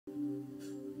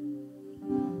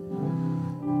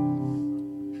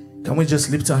Can we just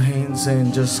lift our hands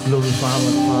and just glorify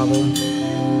our Father?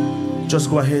 Just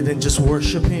go ahead and just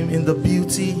worship Him in the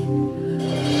beauty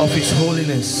of His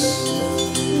holiness.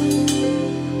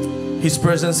 His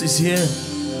presence is here.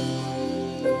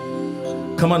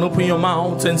 Come on, open your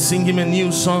mouth and sing Him a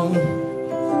new song.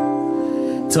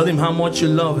 Tell Him how much you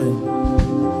love Him.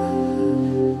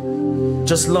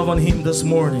 Just love on Him this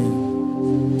morning.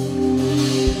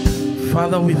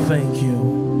 Father, we thank you.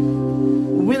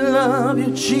 We love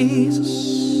you,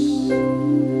 Jesus.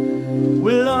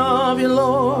 We love you,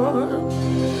 Lord.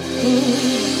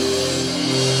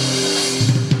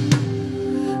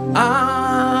 I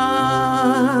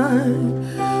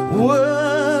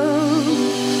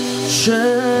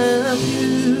worship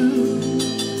you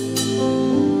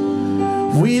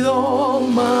with all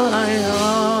my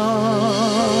heart,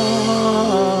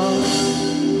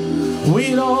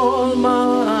 with all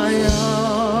my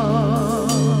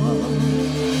heart.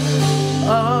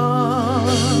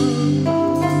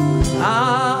 I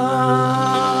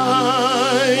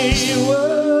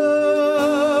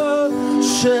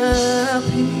worship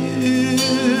you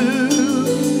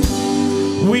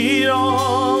with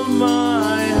all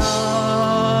my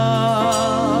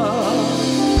heart,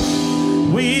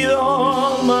 with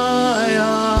all my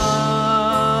heart.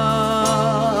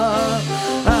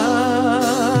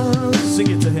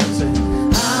 Sing it to Him, say,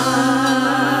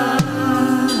 I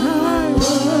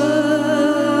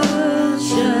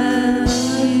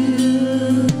worship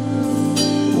you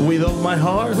with all my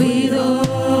heart, with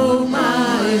all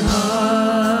my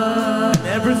heart,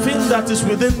 everything that is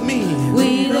within me,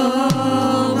 with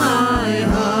all my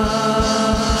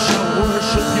heart, shall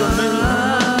worship your name.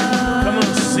 Come on,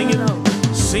 sing it out.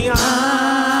 Sing out. I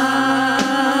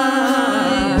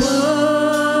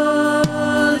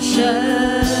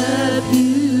worship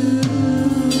you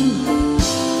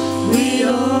with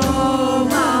all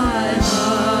my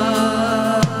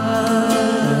heart,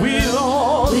 With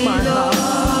all my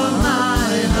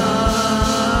heart.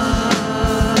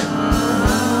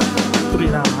 Put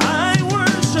it out. I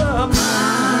worship.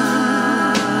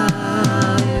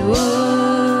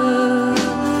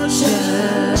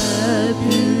 Worship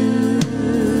you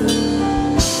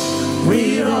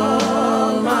with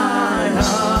all my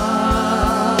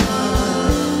heart,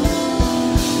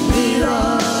 with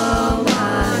all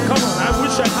my Come on, I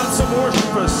wish I had some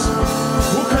worshipers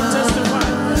who can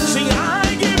testify. Sing,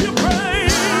 I give you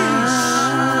praise.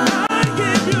 I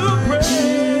give you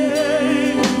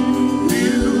praise. You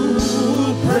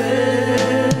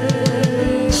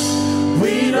praise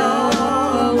with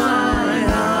all my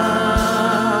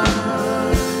heart.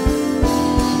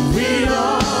 With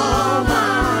all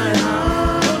my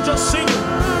heart. Don't just sing it.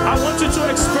 I want you to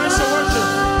express your worship.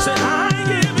 Say, I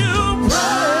give you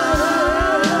praise.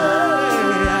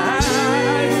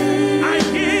 I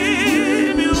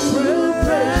give you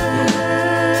praise.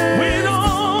 With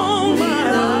all my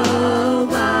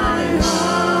heart.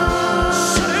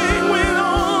 Sing with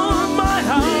all my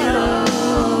heart.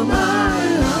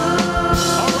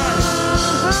 All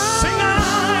right. Sing, I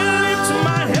lift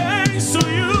my hands to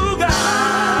you, God.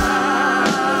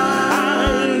 I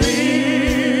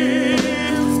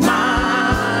lift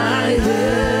my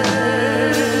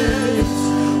hands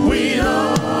with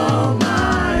all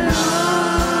my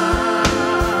heart.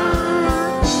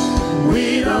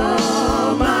 With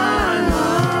all my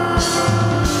heart.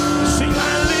 Sing, I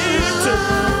lift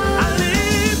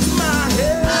my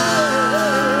hands.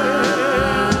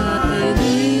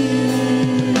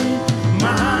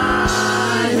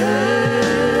 My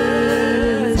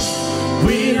hands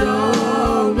with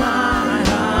all my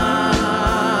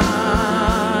heart,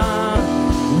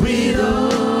 with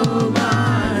all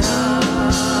my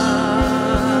heart.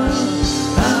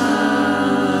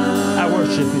 I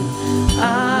worship you.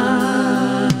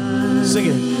 Sing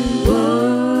it.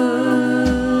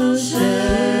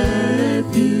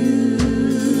 worship you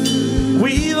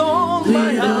With all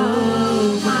my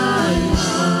heart,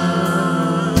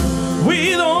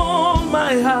 with all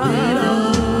my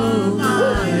heart.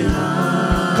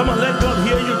 Come on, let God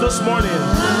hear you this morning.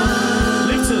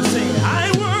 Lift it, sing.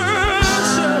 I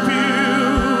worship you.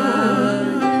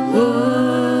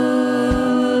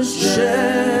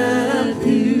 Worship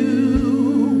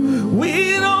you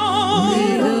with all,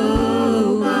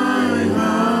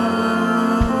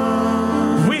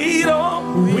 with all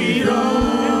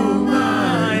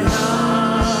my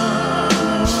heart.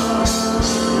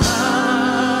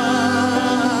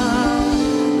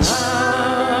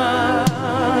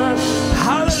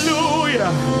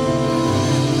 Hallelujah.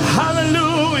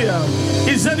 Hallelujah.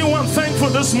 Is anyone thankful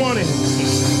this morning?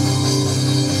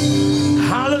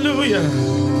 Hallelujah.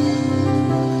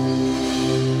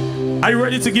 Are you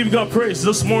ready to give God praise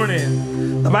this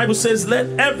morning? The Bible says, let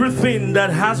everything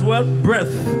that has what?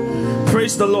 Breath.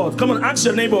 Praise the Lord. Come on, ask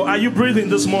your neighbor, are you breathing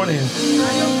this morning?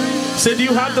 Say, do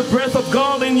you have the breath of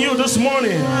God in you this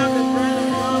morning?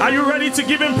 Are you ready to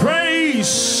give him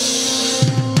praise?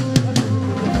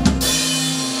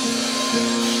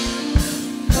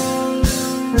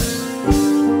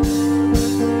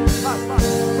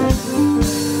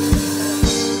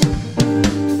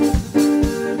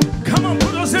 Come on,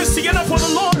 put those hands together for the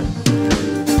Lord.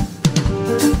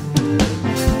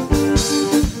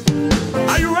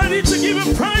 Are you ready to give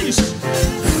him praise?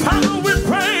 Father, we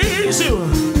praise you.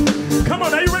 Come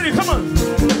on, are you ready? Come on.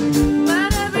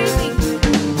 Let everything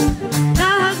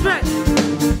that has breath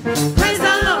praise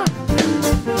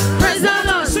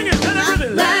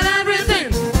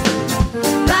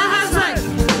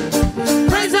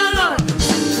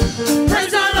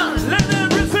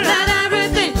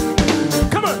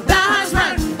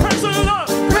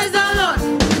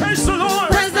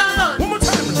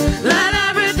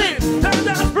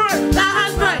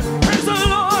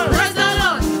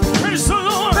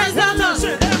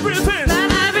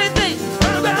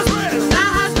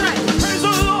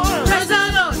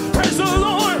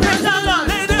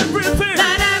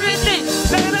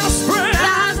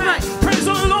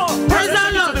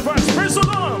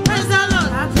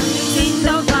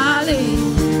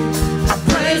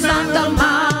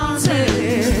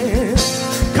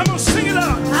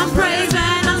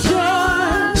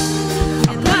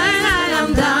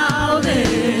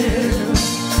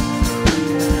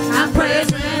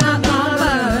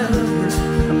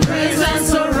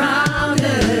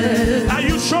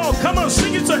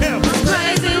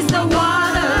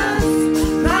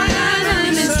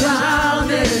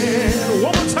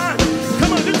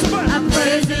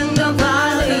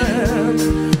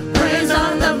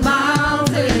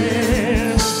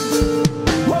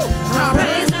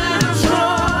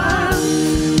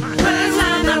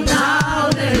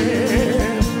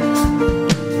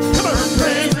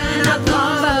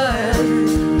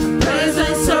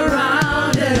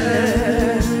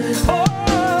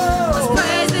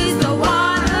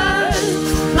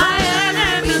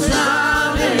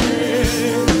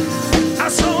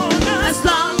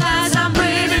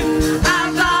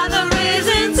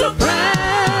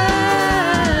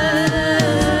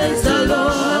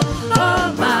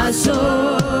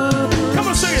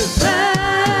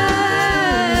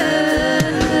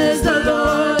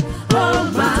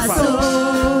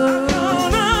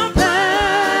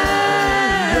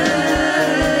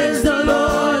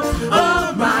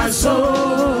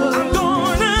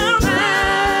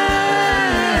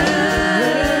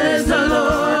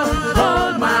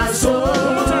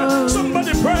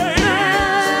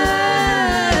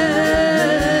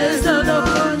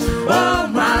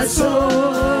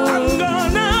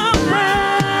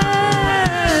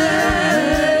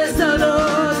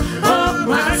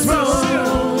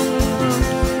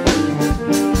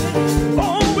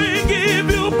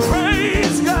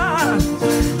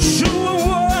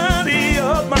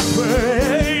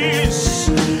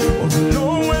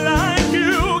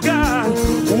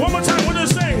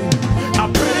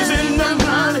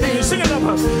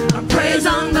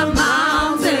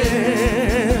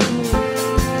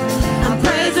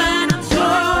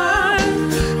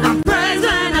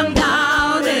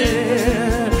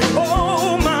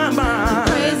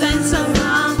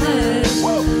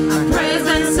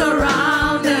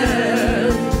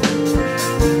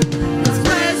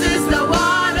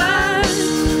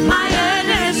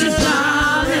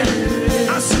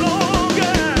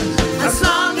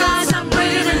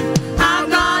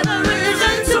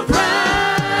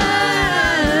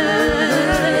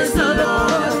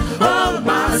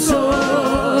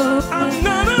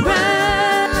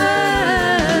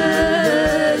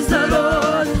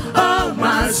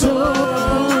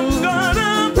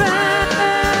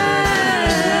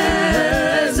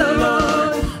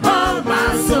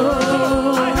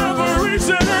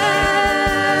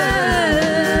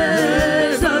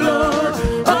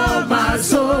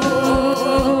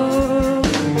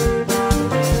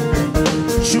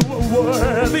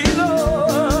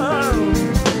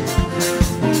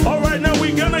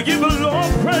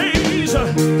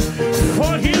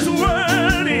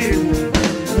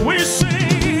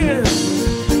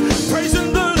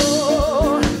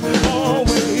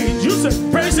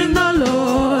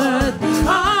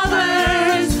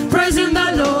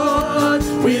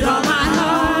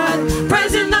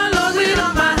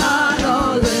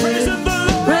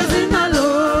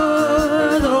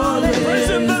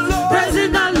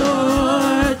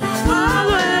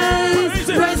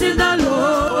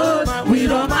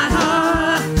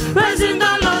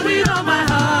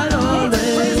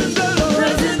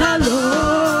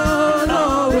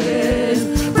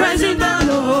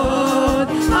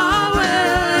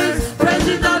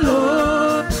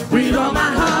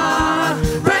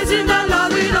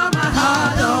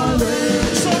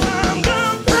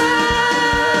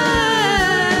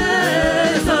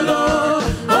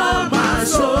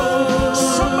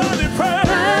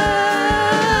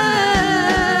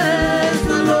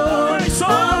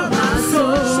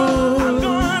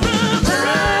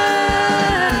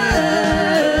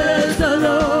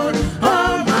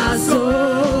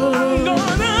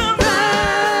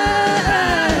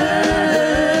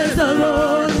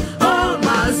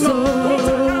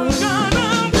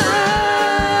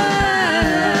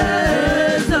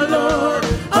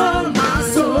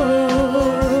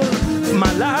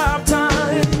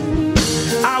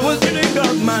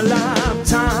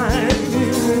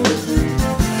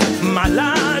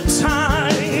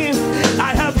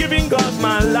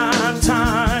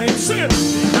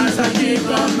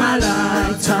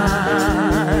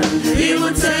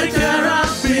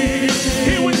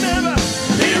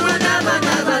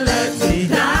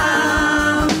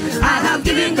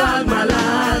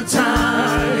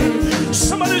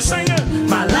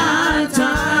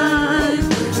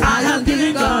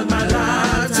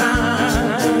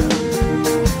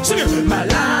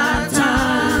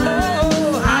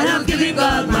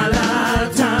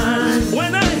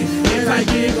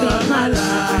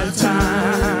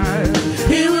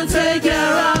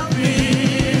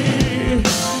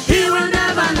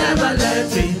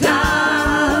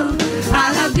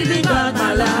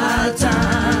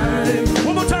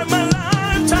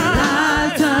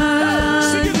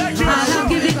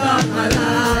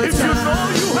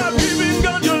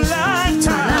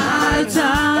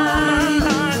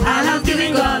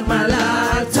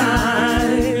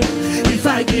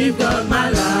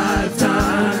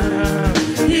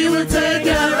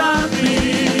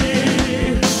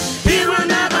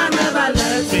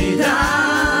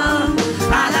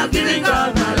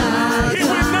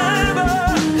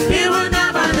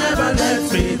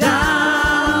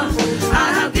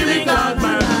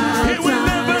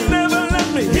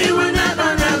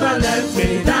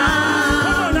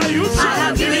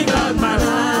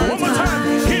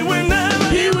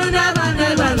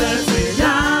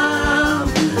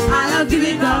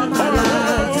giving God my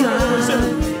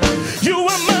lifetime. You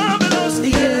are marvelous.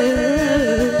 Yeah.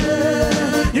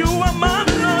 You are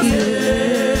marvelous.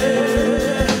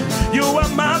 Yeah. You are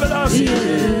marvelous.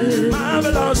 Yeah.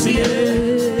 Marvelous.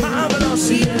 Yeah. Marvelous.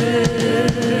 Yeah.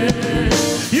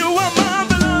 You are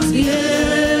marvelous. Yeah.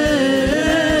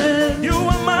 You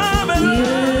are marvelous.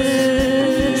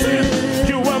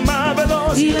 You are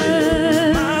marvelous.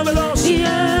 Yeah. Marvelous.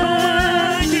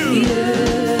 Yeah. Like you.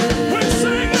 Yeah. We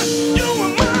sing. You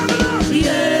are marvelous.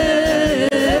 Yeah.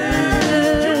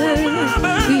 You are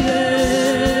marvelous.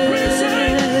 We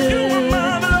sing. You are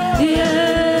marvelous.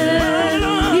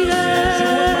 Marvelous. You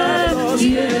are marvelous.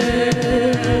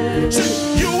 Sing.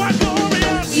 You are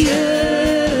glorious.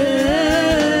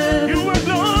 You are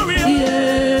glorious.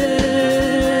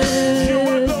 You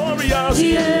are glorious.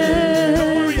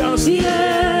 Glorious.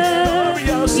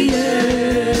 Glorious.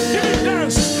 Give me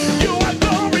dance. You are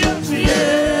glorious. You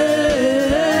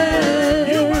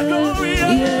are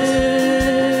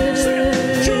glorious.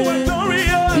 Sing. You are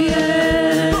glorious.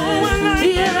 No one like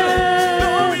you.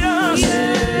 Glorious.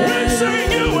 We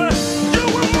sing you are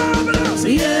marvelous.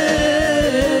 You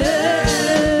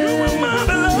are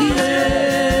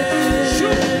marvelous.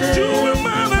 You are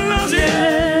marvelous.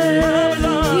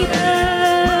 Marvelous.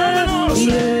 Marvelous.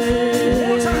 One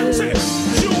more time. Sing it.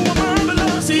 You are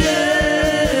marvelous.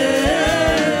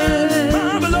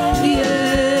 Marvelous.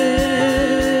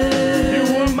 You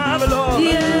are marvelous.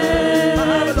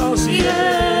 Marvelous.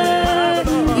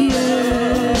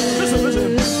 Listen,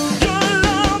 listen. Your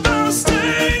love has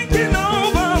taken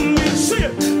over me. Sing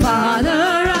it. Father, I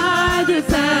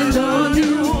depend on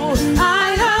you. I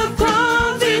have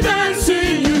confidence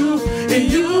in you,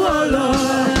 oh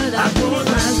Lord. I put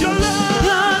my Your love.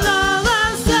 Your love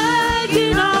has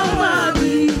taken over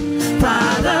me.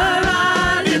 Father, I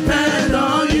depend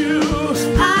on you.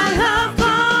 I have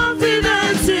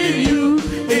confidence in you,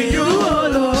 oh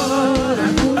Lord. I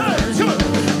put Hey, come on.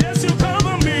 Yes, you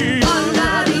cover me.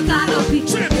 under the canopy,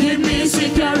 give me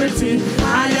security. I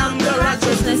am the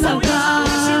righteousness of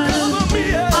Yes, you God. cover me.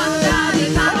 Under the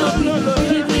canopy,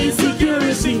 give me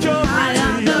security. I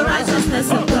am the righteousness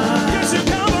of God. Yes, you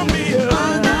cover me.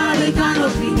 Under the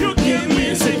canopy, You give me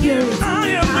security. I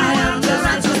am I am the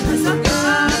righteousness of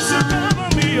God. Yes, you cover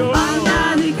me.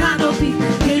 Under the canopy,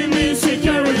 give me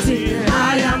security. I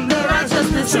am the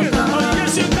righteousness of God.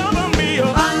 Yes, you cover me.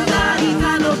 Under the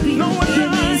canopy, No one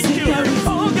give me like you. security. Oh,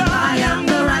 God. I am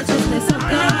the righteousness of I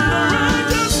am the God.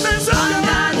 righteousness of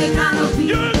Under God. the canopy,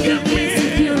 You give give me me.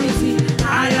 security. I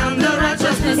am the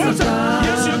righteousness of God.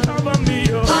 Yes, you cover me.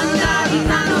 Under the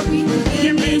canopy,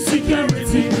 give me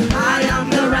security. I am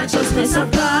the righteousness of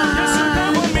Yes, you God.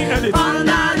 cover me. And it.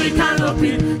 Under the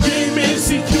canopy, give me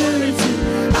security.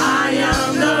 I am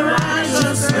the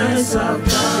righteousness of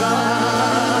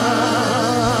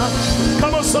God.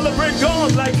 Come on, celebrate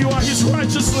God like you are His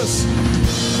righteousness.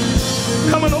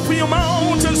 Come and open your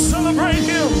mouth and celebrate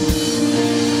Him.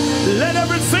 Let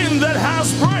everything that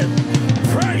has breath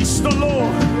praise the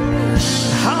Lord.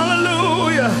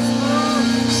 Hallelujah.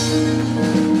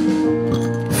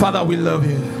 Father, we love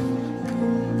you.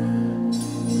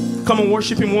 Come and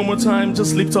worship Him one more time.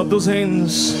 Just lift up those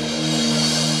hands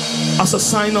as a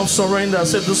sign of surrender. I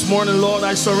said this morning, Lord,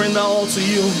 I surrender all to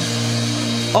you.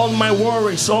 All my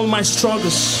worries, all my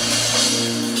struggles,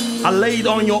 I laid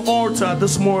on your altar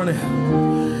this morning.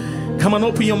 Come and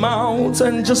open your mouth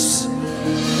and just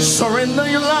surrender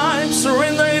your life,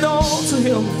 surrender it all to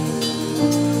Him.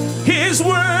 His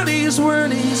word, His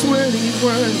word, His word, His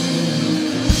word.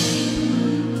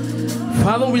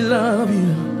 Father, we love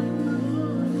you.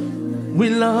 We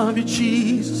love you,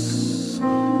 Jesus.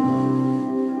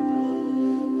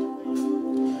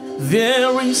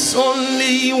 There is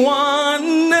only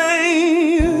one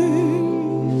name.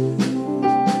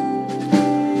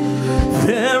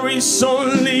 There is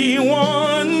only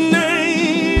one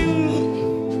name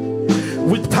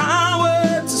with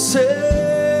power to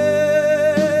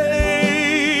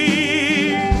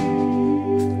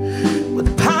save.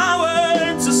 With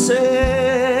power to save.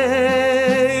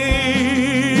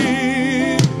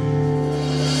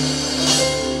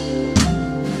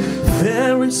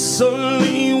 There is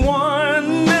only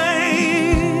one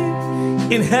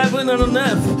name in heaven and on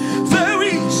earth.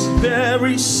 There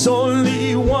is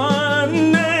only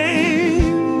one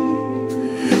name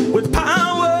with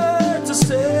power to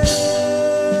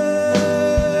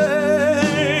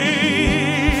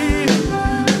save.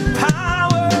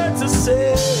 Power to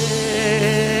save.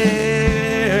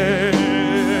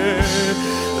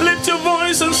 Lift your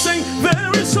voice and sing.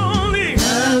 There is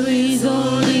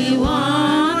only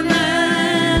one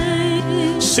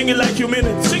name. Sing it like you mean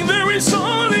it. Sing, there is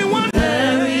only one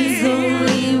There is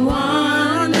only one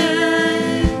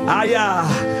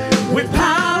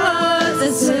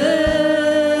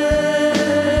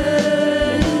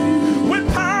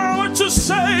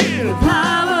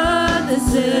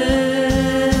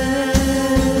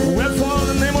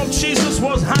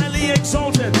be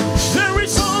exalted. There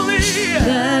is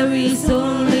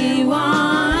only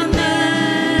one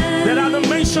name. that at the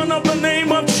mention of the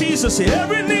name of Jesus,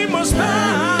 every knee must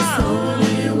bow.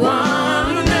 Only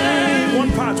one name.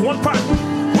 One part.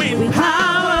 With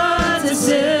Power to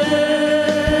save.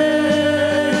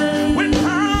 with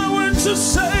power to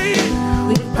save.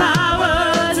 With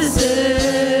power to save.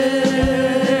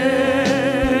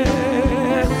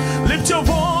 Lift your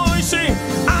voice, sing,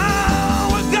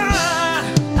 our God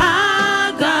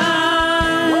Our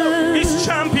God is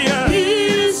champion.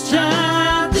 is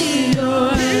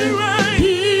champion. He reigns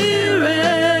He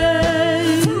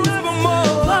reigns forevermore.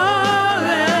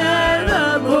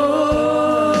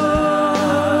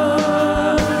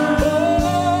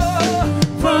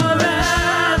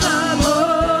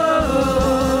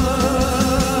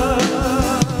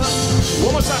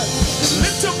 One more time.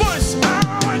 Lift your voice.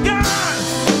 Our God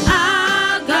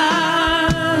Our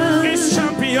God is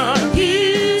champion.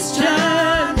 is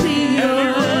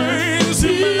champion. Reigns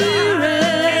He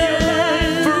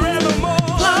reigns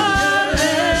forevermore.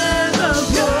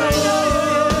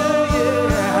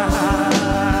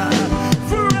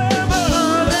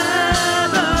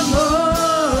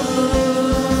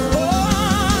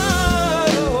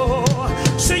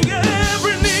 Sing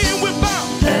every knee will bow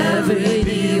Every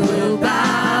knee will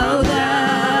bow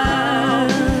down.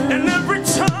 and every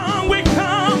tongue will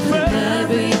confess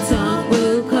Every tongue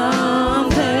will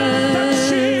confess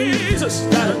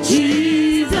that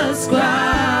Jesus Christ.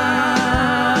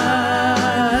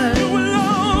 you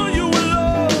alone, You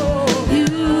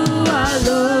are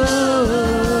Lord.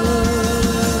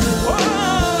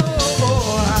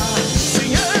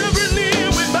 sing every knee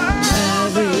will bow.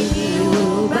 Every knee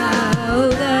will bow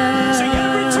down. Sing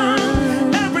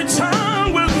every tongue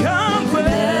will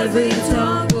confess Every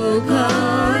tongue will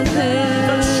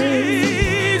confess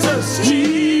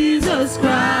Jesus Christ.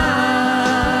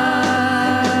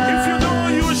 If you know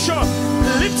you are sure,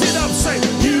 lift it up, say,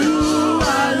 You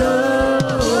are Lord.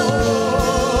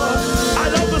 I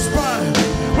love this part.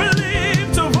 We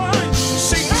lift a voice,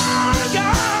 sing, our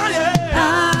God, yeah,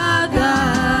 Our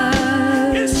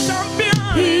God is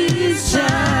champion. is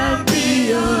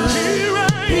champion. He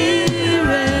reigns He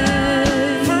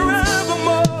reigns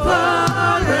forevermore.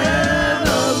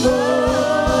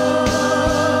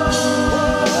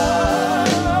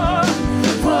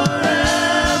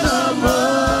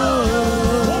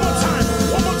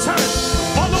 One more time,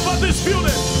 all over this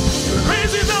building.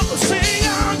 Raise it up, sing,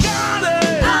 our God,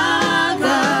 Our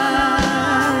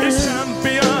God is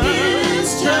champion.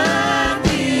 is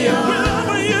champion. We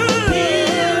love you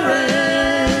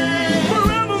Reigns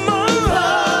forevermore.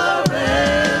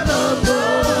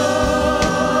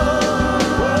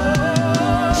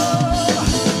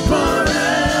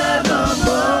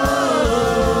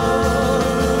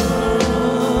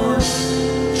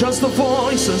 Just the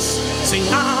voices sing,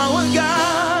 our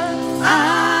God.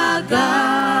 Our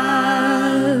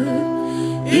God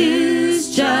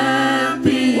is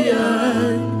champion.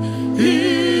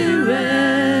 He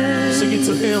reigns Sing it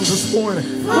to him this morning.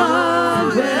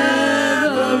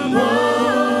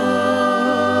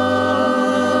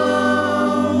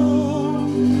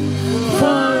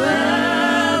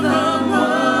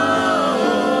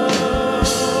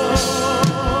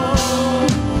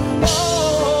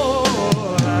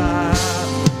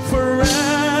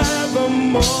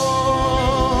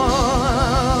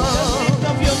 Lift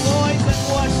up your voice and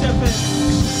worship Him.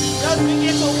 Just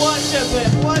begin to worship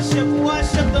Him.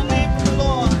 Worship the name of the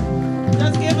Lord.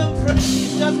 Just give Him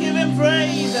praise. Just give Him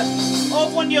praise.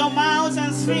 Open your mouths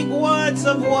and speak words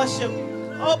of worship.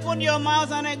 Open your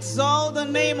mouths and exalt the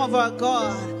name of our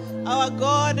God. Our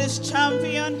God is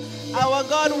champion. Our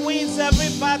God wins every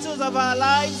battle of our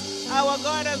lives. Our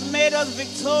God has made us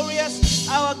victorious.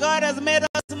 Our God has made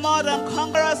us more than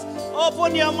conquerors.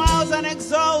 Open your mouths and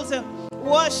exalt Him.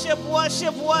 Worship,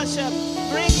 worship, worship.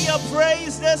 Bring your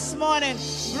praise this morning.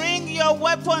 Bring your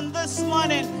weapon this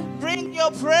morning. Bring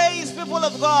your praise, people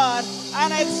of God,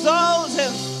 and exalt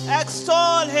Him,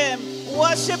 extol Him,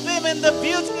 worship Him in the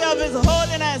beauty of His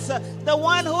holiness, the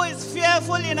one who is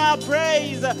fearful in our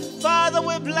praise. Father,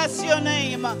 we bless your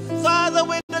name. Father,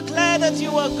 we declare that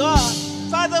you are God.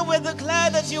 Father, we declare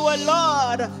that you are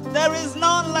Lord. There is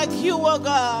none like you, O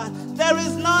God. There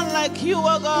is none like you,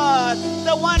 O God.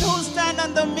 The one who stands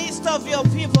in the midst of your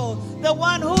people. The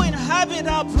one who inhabits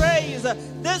our praise.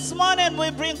 This morning we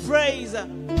bring praise.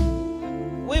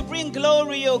 We bring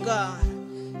glory, O God.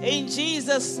 In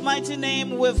Jesus' mighty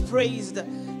name we've praised.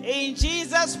 In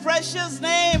Jesus' precious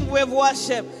name we've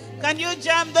worshipped. Can you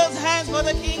jam those hands for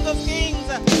the King of Kings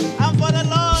and for the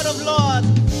Lord of Lords?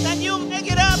 Can you make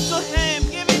it up to Him?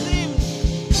 Give it Him.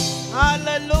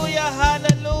 Hallelujah,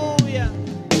 hallelujah.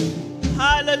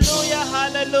 Hallelujah,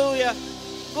 hallelujah.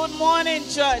 Good morning,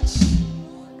 church.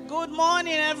 Good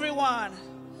morning, everyone.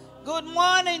 Good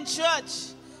morning,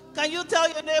 church. Can you tell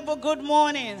your neighbor good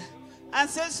morning? And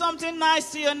say something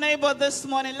nice to your neighbor this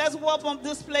morning. Let's warm up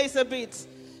this place a bit.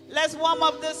 Let's warm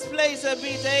up this place a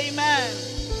bit. Amen.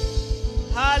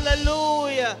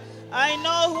 Hallelujah. I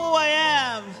know who I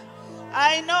am.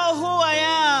 I know who I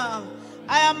am.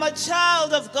 I am a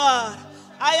child of God.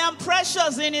 I am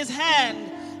precious in his hand.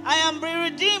 I am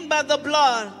redeemed by the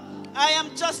blood. I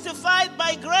am justified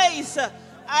by grace.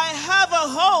 I have a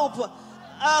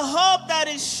hope that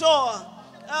is sure,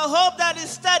 a hope that is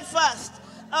steadfast,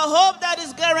 a hope that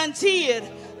is guaranteed.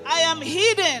 I am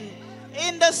hidden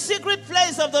in the secret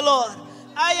place of the Lord.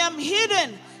 I am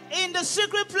hidden in the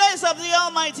secret place of the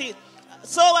Almighty.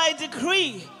 So I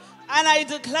decree and I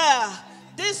declare,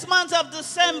 this month of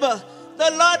December, the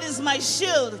Lord is my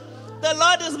shield. The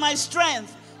Lord is my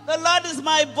strength. The Lord is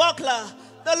my buckler.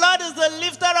 The Lord is the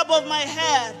lifter up of my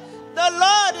head. The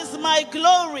Lord is my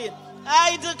glory.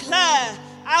 I declare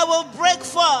I will break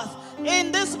forth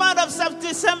in this month of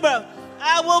December.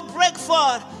 I will break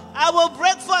forth. I will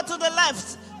break forth to the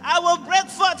left. I will break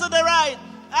forth to the right.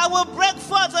 I will break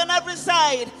forth on every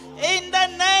side. In the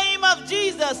name of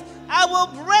Jesus, I will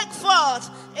break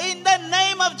forth. In the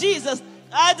name of Jesus,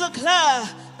 I declare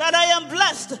that I am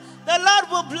blessed. The Lord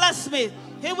will bless me.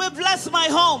 He will bless my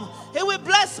home. He will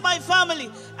bless my family.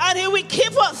 And he will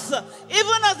keep us,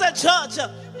 even as a church.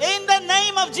 In the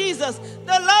name of Jesus,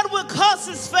 the Lord will cause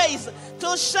his face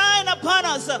to shine upon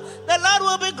us. The Lord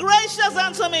will be gracious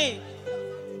unto me.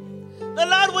 The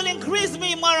Lord will increase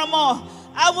me more and more.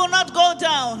 I will not go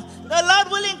down. The Lord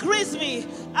will increase me.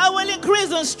 I will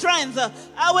increase in strength.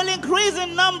 I will increase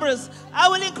in numbers. I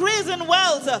will increase in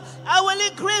wealth. I will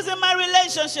increase in my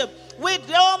relationship with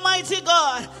the Almighty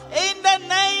God. In the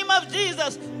name of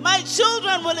Jesus, my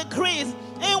children will increase.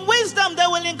 In wisdom, they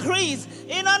will increase.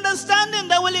 In understanding,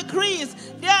 they will increase.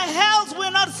 Their health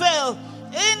will not fail.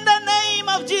 In the name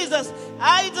of Jesus,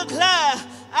 I declare,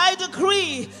 I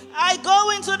decree, I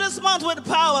go into this month with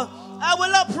power. I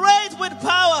will operate with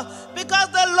power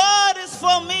because the Lord is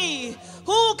for me.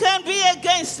 Who can be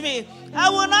against me? I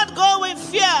will not go in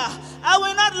fear. I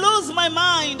will not lose my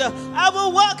mind. I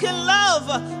will walk in love.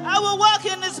 I will walk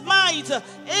in his might.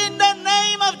 In the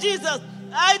name of Jesus,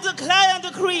 I declare and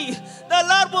decree, the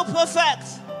Lord will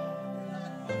perfect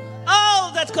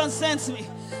all that concerns me.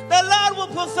 The Lord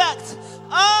will perfect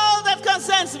all that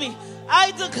concerns me.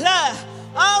 I declare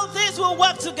all things will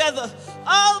work together.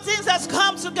 All things has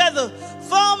come together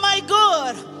for my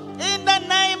good. In the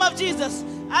name of Jesus,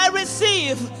 I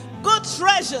receive good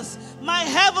treasures. My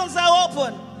heavens are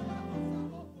open.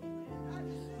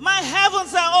 My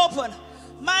heavens are open.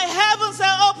 My heavens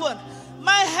are open.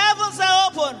 My heavens are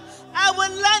open. I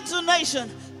will lend to nation.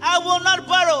 I will not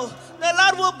borrow. The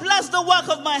Lord will bless the work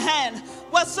of my hand.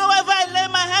 Whatsoever I lay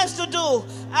my hands to do,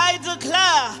 I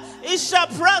declare it shall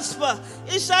prosper.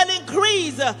 It shall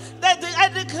increase. I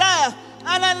declare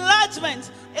an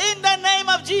enlargement in the name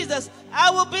of Jesus. I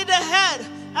will be the head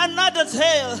and not the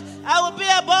tail. I will be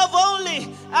above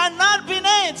only and not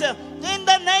beneath. In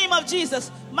the name of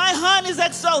Jesus, my hand is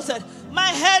exalted. My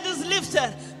head is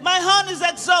lifted. My hand is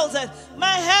exalted. My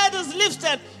head is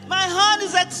lifted. My hand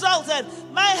is exalted.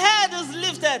 My head is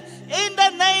lifted. In the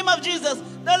name of Jesus,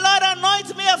 the Lord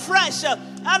anoint me afresh.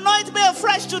 Anoint me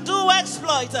afresh to do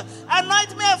exploits.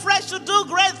 Anoint me afresh to do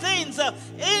great things.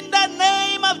 In the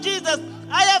name of Jesus,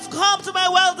 I have come to my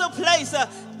wealthy place.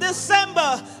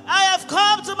 December, I have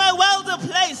come to my wealthy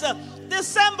place.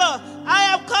 December, I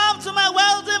have come to my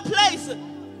wealthy place.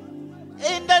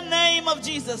 In the name of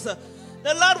Jesus,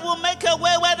 the Lord will make a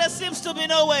way where there seems to be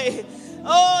no way.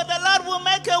 Oh, the Lord will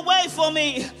make a way for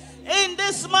me. In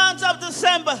this month of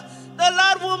December, the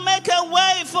Lord will make a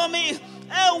way for me.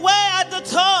 A way at the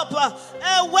top.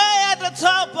 A way at the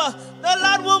top. The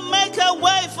Lord will make a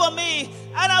way for me.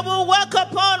 And I will walk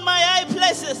upon my high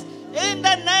places. In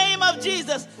the name of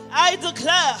Jesus, I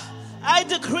declare, I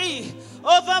decree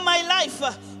over my life,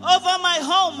 over my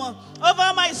home,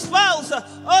 over my spouse,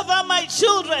 over my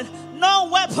children, no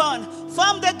weapon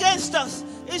formed against us,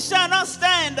 it shall not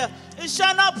stand, it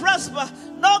shall not prosper.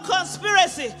 No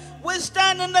conspiracy will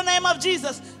stand in the name of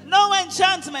Jesus. No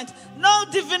enchantment, no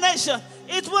divination,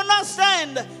 it will not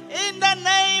stand. In the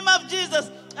name of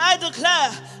Jesus, I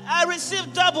declare, I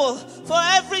receive double for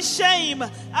every shame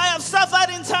I have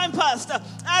suffered in time past.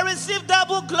 I receive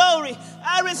double glory.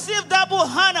 I receive double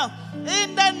honor.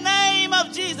 In the name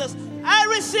of Jesus, I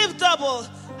receive double.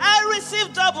 I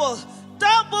receive double.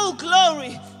 Double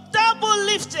glory. Double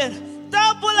lifted.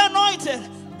 Double anointed.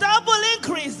 Double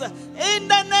increase. In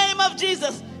the name of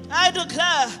Jesus, I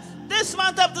declare This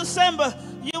month of December,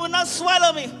 you will not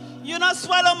swallow me. You will not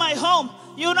swallow my home.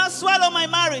 You will not swallow my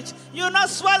marriage. You will not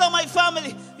swallow my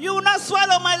family. You will not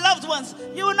swallow my loved ones.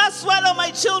 You will not swallow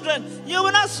my children. You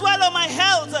will not swallow my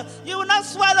health. You will not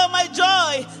swallow my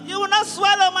joy. You will not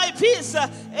swallow my peace.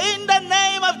 In the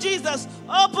name of Jesus,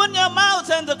 open your mouth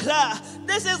and declare,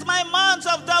 this is my month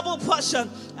of double portion.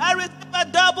 I receive a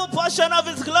double portion of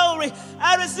His glory.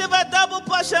 I receive a double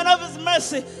portion of His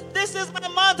mercy. This is my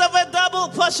month of a double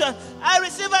portion. I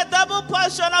receive a double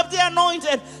portion of the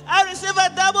anointed. I receive a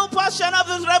double portion of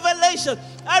His revelation.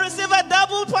 I receive a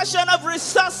double portion of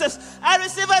resources. I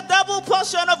receive a double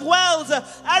portion of wealth.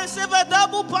 I receive a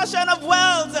double portion of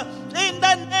wealth in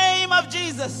the name of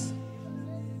Jesus.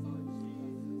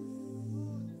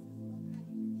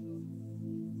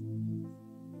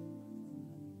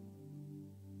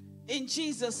 In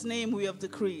Jesus' name we have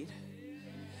decreed.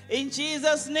 In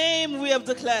Jesus' name we have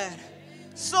declared.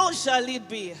 So shall it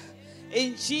be.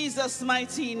 In Jesus'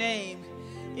 mighty name.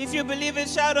 If you believe it,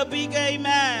 shout a big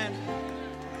amen.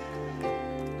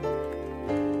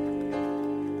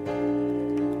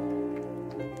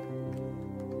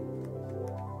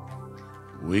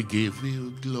 We give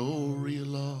you glory,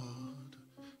 Lord,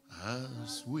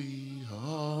 as we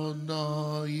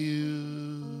honor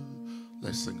you.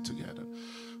 Let's sing together.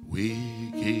 We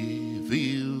give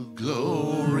you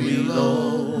glory,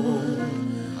 Lord,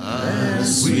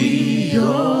 as we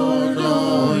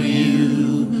honor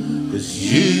you, 'cause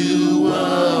you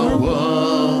are wonderful.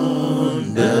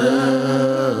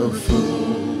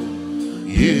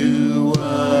 You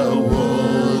are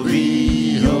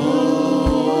worthy,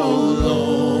 oh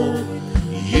Lord.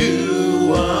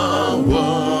 You are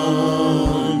wonderful.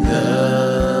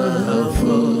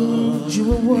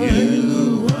 You are worthy.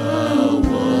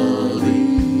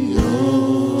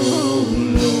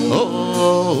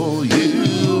 Oh,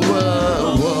 you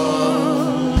are wonderful.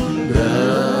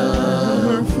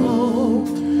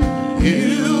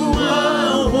 You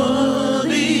are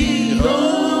worthy, oh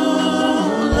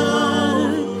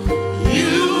Lord.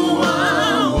 You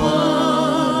are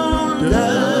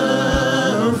wonderful.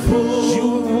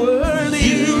 You are worthy.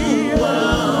 You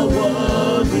are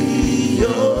worthy,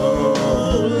 oh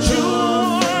Lord.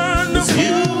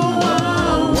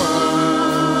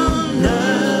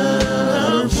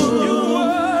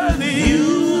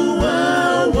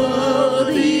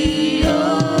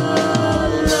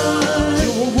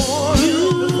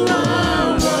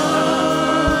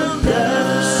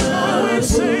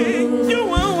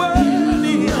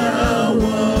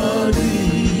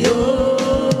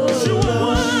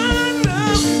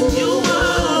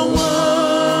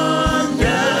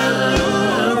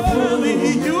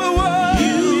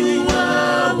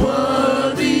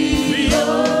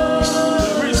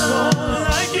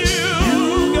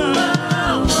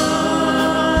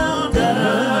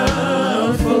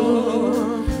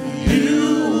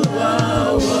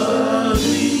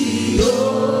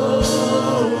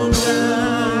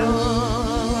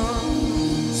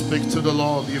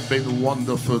 You been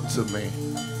wonderful to me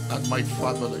and my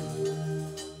family.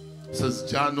 Since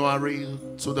January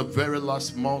to the very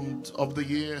last month of the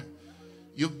year,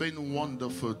 you've been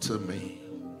wonderful to me.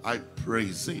 I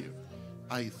praise you.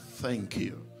 I thank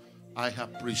you. I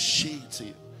appreciate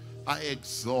you. I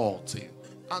exalt you.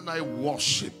 And I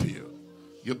worship you.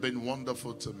 You've been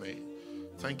wonderful to me.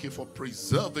 Thank you for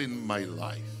preserving my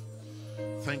life.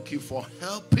 Thank you for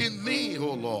helping me,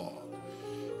 oh Lord.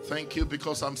 Thank you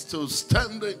because I'm still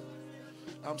standing.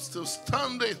 I'm still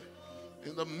standing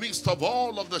in the midst of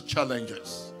all of the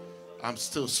challenges. I'm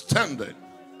still standing.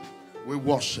 We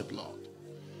worship, Lord.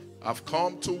 I've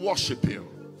come to worship you.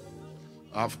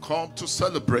 I've come to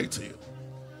celebrate you.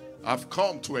 I've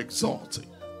come to exalt you.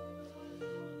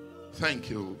 Thank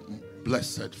you,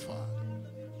 blessed Father.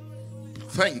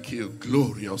 Thank you,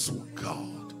 glorious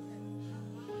God.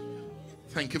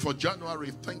 Thank you for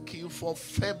January. Thank you for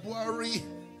February.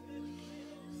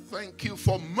 Thank you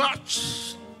for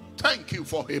March. Thank you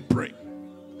for April.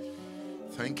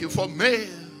 Thank you for May.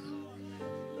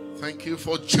 Thank you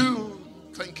for June.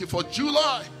 Thank you for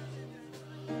July.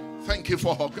 Thank you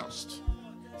for August.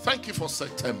 Thank you for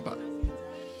September.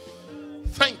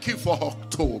 Thank you for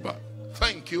October.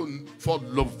 Thank you for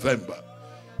November.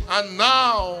 And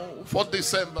now for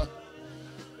December.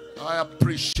 I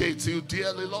appreciate you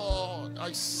dearly, Lord.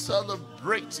 I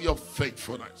celebrate your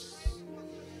faithfulness.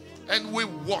 And we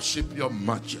worship your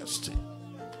majesty.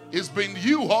 It's been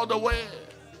you all the way.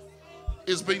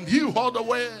 It's been you all the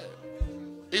way.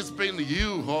 It's been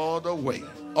you all the way.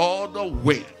 All the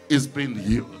way. It's been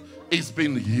you. It's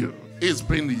been you. It's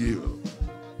been you.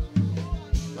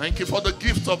 Thank you for the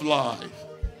gift of life.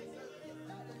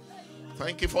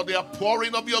 Thank you for the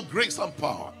outpouring of your grace and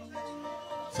power.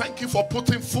 Thank you for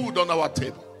putting food on our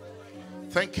table.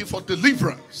 Thank you for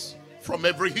deliverance from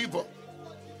every evil.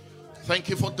 Thank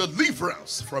you for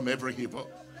deliverance from every evil.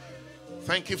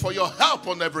 Thank you for your help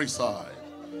on every side.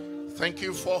 Thank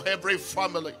you for every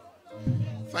family.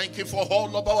 Thank you for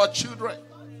all of our children.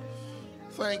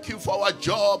 Thank you for our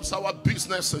jobs, our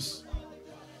businesses.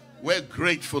 We're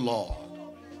grateful, Lord.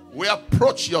 We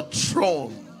approach your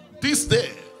throne this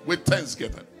day with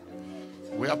thanksgiving.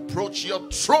 We approach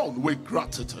your throne with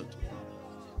gratitude.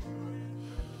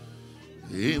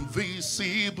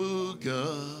 Invisible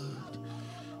God,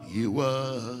 you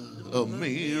are a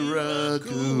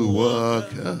miracle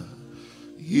worker.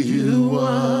 You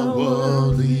are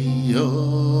worthy,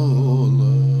 oh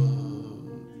Lord.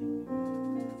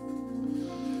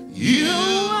 You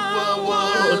are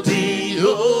worthy,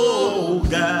 oh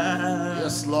God.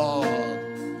 Yes, Lord.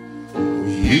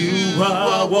 You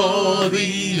are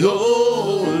worthy,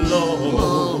 oh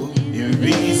Lord.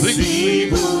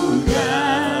 Invisible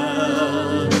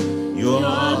God, you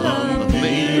are a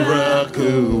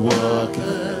miracle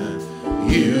worker.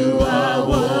 You are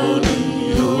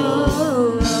worthy, oh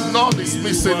Lord. None is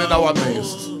missing in our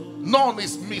midst. None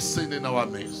is missing in our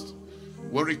midst.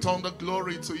 We return the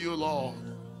glory to you, Lord,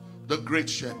 the great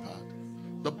shepherd,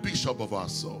 the bishop of our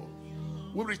soul.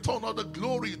 We return all the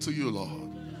glory to you,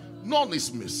 Lord. None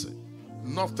is missing.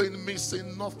 Nothing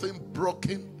missing, nothing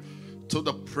broken, to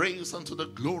the praise and to the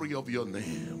glory of your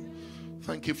name.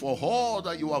 Thank you for all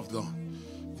that you have done.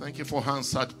 Thank you for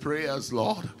answered prayers,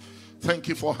 Lord. Thank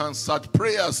you for answered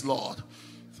prayers, Lord.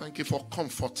 Thank you for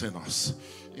comforting us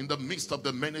in the midst of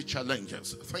the many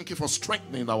challenges. Thank you for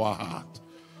strengthening our heart.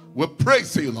 We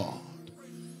praise you, Lord.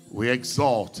 We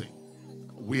exalt you.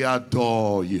 We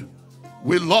adore you.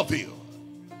 We love you.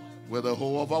 With the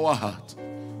whole of our heart,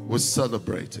 we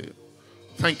celebrate you.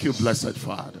 Thank you, blessed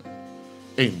Father.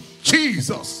 In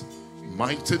Jesus'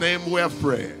 mighty name we have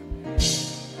prayed.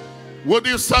 Would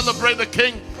you celebrate the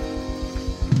King?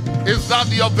 Is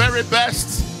that your very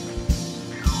best?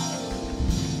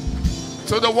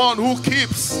 To the one who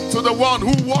keeps, to the one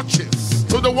who watches,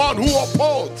 to the one who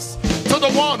upholds, to the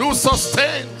one who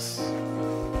sustains.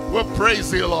 We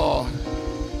praise you, Lord.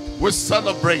 We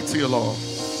celebrate you, Lord.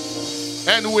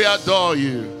 And we adore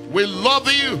you. We love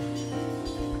you.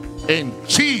 In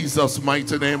Jesus'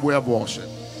 mighty name we have worshiped.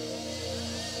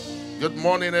 Good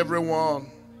morning,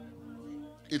 everyone.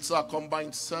 It's our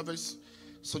combined service.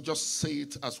 So just say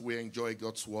it as we enjoy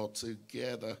God's word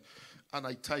together. And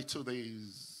I title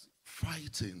this,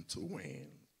 Fighting to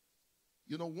Win.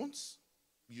 You know, once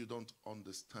you don't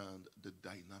understand the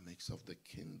dynamics of the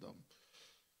kingdom,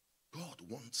 God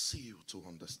wants you to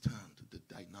understand the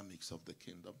dynamics of the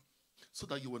kingdom so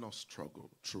that you will not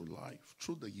struggle through life,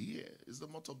 through the year. It's the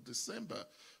month of December.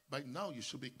 By now, you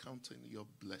should be counting your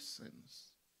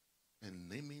blessings and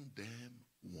naming them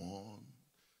one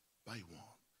by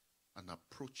one and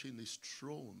approaching his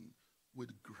throne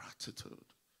with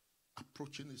gratitude.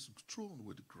 Approaching his throne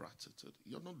with gratitude.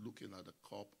 You're not looking at the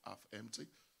cup half empty.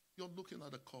 You're looking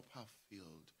at the cup half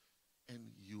filled.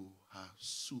 And you are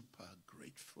super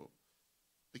grateful.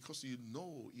 Because you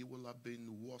know he will have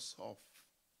been worse off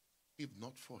if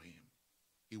not for him.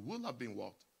 He will have been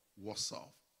what? Worse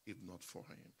off if not for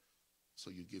him. So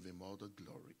you give him all the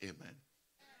glory. Amen.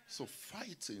 So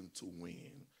fighting to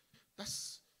win.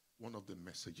 That's one of the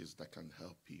messages that can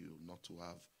help you not to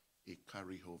have a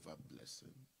carry-over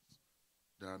blessing.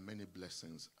 There are many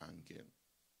blessings hanging.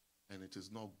 And it is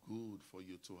not good for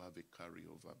you to have a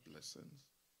carry-over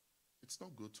blessings. It's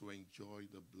not good to enjoy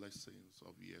the blessings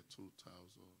of year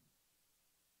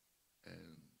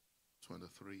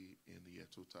 2023 in the year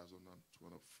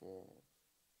 2024.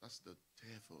 That's the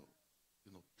devil,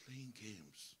 playing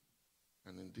games.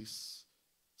 And in this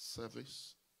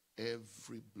service,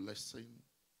 every blessing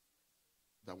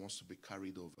that wants to be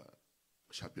carried over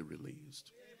shall be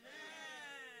released.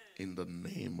 Amen. In the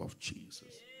name of Jesus.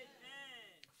 Amen.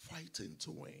 Fighting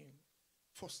to win.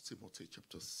 1 Timothy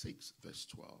chapter 6 verse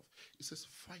 12. It says,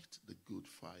 fight the good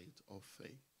fight of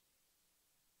faith.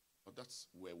 But that's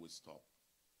where we stop.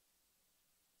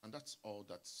 And that's all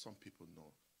that some people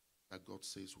know. That God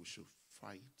says we should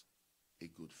fight a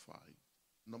good fight.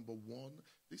 Number one,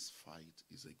 this fight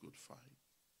is a good fight.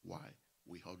 Why?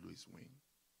 We always win.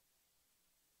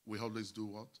 We always do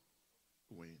what?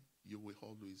 Win. You will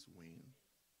always win.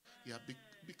 Yeah,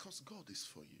 because God is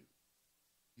for you.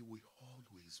 You will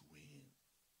always win.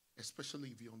 Especially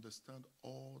if you understand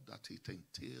all that it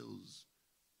entails.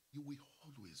 You will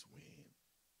always win.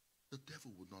 The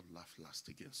devil will not laugh last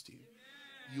against you.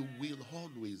 You will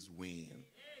always win.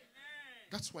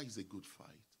 That's why it's a good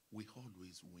fight. We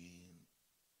always win.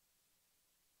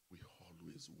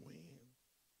 always win.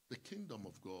 The kingdom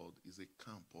of God is a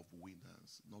camp of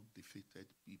winners, not defeated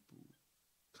people.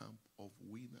 Camp of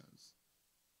winners,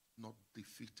 not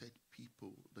defeated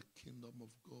people. The kingdom of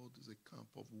God is a camp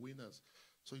of winners.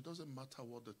 So it doesn't matter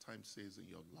what the time says in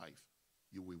your life,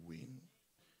 you will win.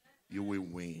 You will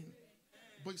win.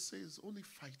 But it says only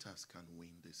fighters can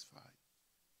win this fight.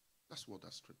 That's what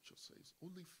that scripture says.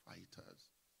 Only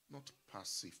fighters, not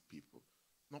passive people,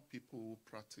 not people who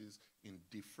practice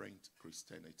indifferent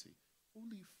Christianity.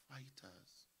 Only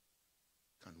fighters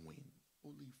can win.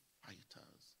 Only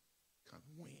fighters can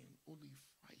win. Only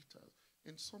fighters.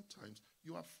 And sometimes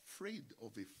you're afraid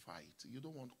of a fight. You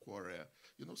don't want quarrel.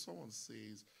 You know, someone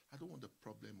says, I don't want the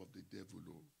problem of the devil.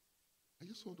 Oh. I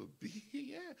just want to be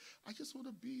here. I just want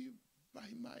to be by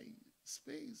my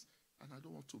space. And I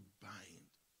don't want to bind.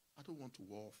 I don't want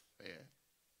warfare.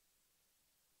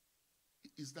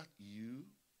 Is that you?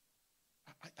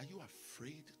 Are you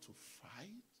afraid to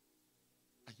fight?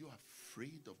 Are you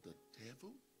afraid of the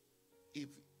devil? If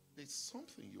there's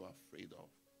something you're afraid of,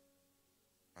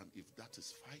 and if that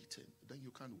is fighting, then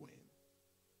you can't win.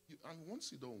 And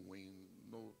once you don't win,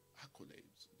 no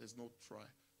accolades. There's no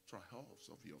triumphs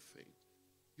of your faith.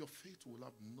 Your faith will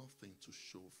have nothing to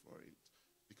show for it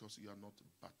because you are not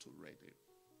battle ready.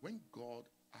 When God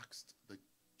asked the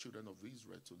children of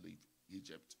Israel to leave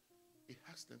Egypt, he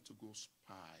asked them to go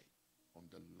spy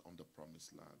on the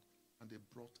promised land. And they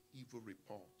brought evil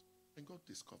report. And God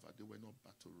discovered they were not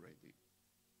battle ready.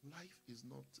 Life is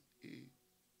not a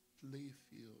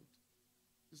playfield.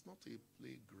 It's not a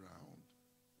playground.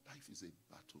 Life is a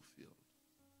battlefield.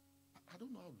 I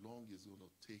don't know how long it's going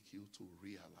to take you to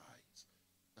realize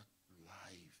that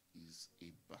life is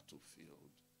a battlefield.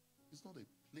 It's not a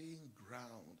playing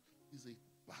ground. It's a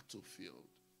battlefield.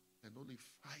 And only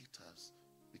fighters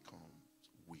become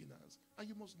winners. And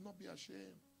you must not be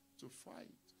ashamed to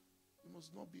fight. You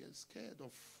must not be scared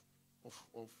of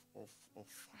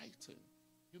fighting.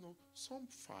 You know, some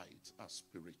fights are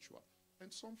spiritual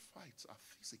and some fights are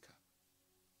physical.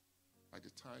 By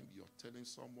the time you're telling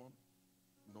someone,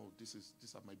 no, these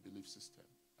are my belief system,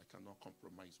 I cannot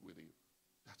compromise with you,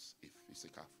 that's a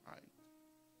physical fight.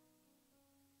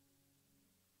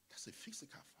 That's a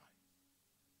physical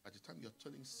fight. By the time you're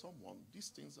telling someone, these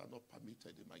things are not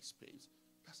permitted in my space,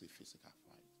 that's a physical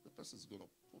fight. The person is going to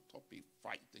put up a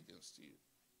fight against you.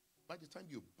 By the time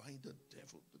you bind the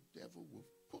devil will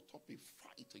put up a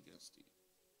fight against you.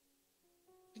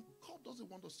 And God doesn't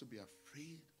want us to be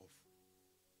afraid of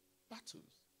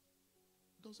battles.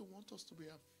 He doesn't want us to be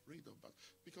afraid of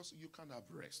battles. Because you can't have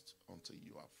rest until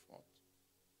you have fought.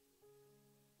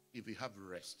 If you have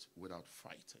rest without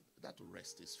fighting, that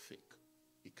rest is fake.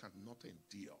 It cannot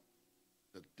endure.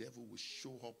 The devil will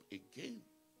show up again.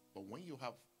 But when you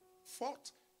have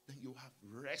fought, then you have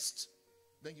rest.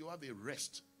 Then you have a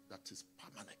rest that is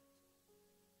permanent.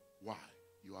 Why?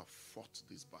 You have fought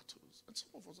these battles. And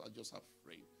some of us are just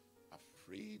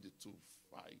afraid to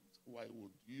fight. Why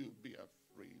would you be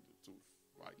afraid to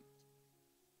fight?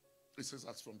 It says,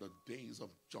 as from the days of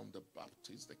John the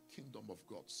Baptist, the kingdom of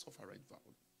God suffered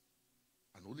violence.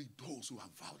 And only those who are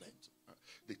violent,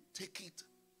 they take it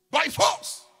by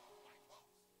force.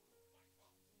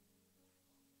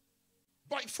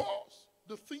 By force.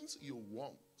 The things you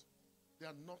want, they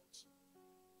are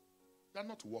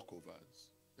not walkovers.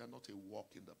 They are not a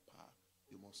walk in the park.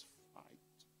 You must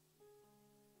fight.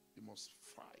 You must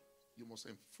fight. You must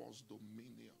enforce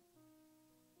dominion.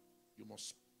 You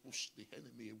must push the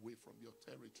enemy away from your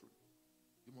territory.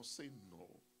 You must say no.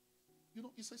 You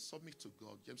know, it says submit to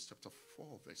God. James chapter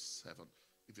 4 verse 7.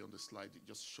 If you're on the slide,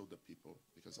 just show the people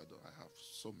because I have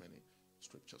so many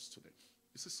scriptures today.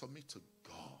 It says submit to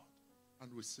God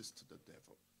and resist the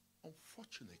devil.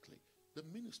 Unfortunately, the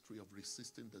ministry of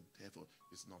resisting the devil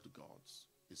is not God's.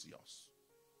 It's yours.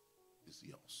 It's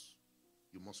yours.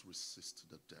 You must resist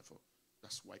the devil.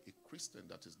 That's why a Christian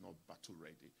that is not battle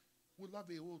ready will have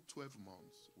a whole 12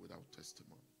 months without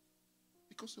testimony.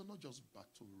 Because you're not just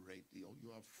battle ready or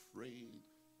you're afraid.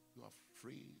 You're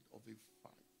afraid of a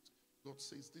fight. God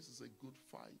says this is a good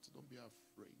fight. Don't be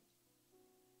afraid.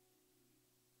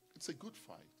 It's a good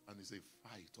fight and it's a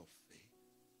fight of faith.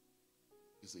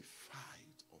 It's a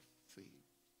fight of faith.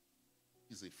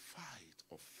 It's a fight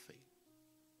of faith.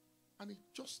 And it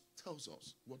just tells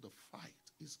us what the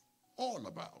fight is all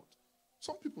about.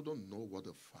 Some people don't know what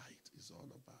the fight is all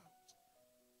about.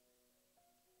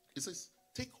 It says,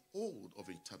 take hold of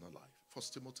eternal life. 1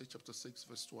 Timothy chapter 6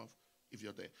 verse 12. If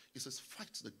you're there, it says,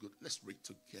 fight the good. Let's read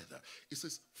together. It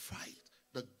says, fight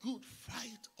the good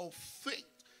fight of faith.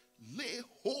 Lay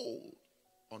hold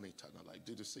on eternal life.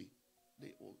 Did you see?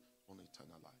 Lay hold on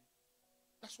eternal life.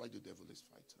 That's why the devil is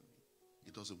fighting you.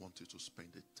 He doesn't want you to spend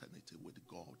eternity with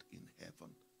God in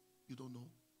heaven. You don't know?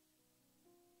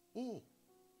 Oh,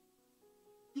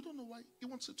 you don't know why? He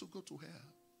wants you to go to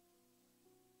hell.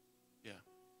 Yeah,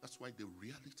 that's why the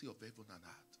reality of heaven and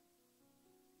earth,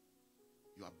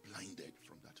 you are blinded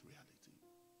from that reality.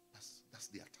 That's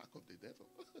the attack of the devil.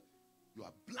 You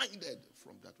are blinded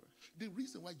from that. The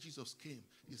reason why Jesus came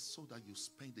is so that you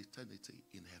spend eternity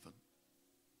in heaven.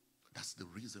 That's the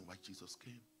reason why Jesus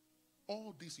came.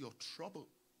 All this, your trouble,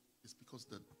 is because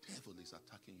the devil is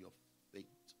attacking your faith.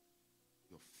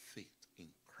 Your faith in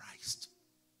Christ.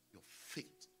 Your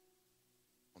faith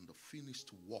on the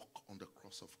finished work on the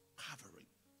cross of Calvary,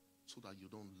 so that you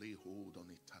don't lay hold on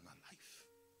eternal life.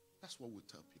 That's what we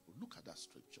tell people. Look at that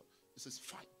scripture. It says,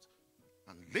 fight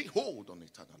and lay hold on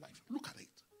eternal life. Look at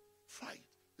it. Fight.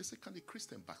 They say, can a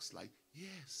Christian backslide?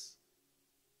 Yes.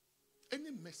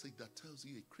 Any message that tells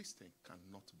you a Christian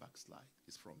cannot backslide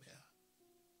is from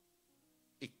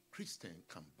here. A Christian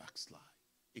can backslide.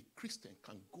 A Christian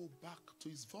can go back to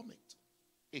his vomit.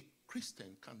 A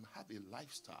Christian can have a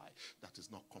lifestyle that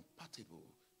is not compatible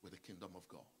with the kingdom of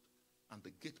God. And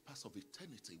the gate pass of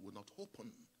eternity will not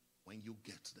open when you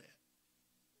get there.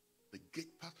 The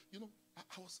gate pass, you know,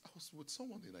 I was with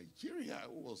someone in Nigeria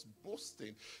who was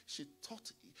boasting. She thought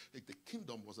the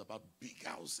kingdom was about big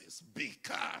houses, big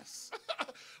cars,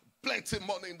 plenty of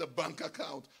money in the bank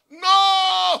account.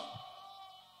 No!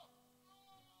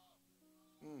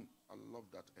 I love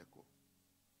that echo.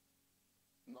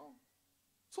 No.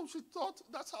 So she thought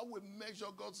that's how we measure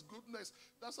God's goodness.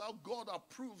 That's how God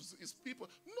approves his people.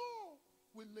 No.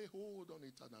 We lay hold on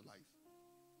eternal life.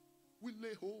 We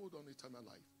lay hold on eternal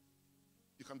life.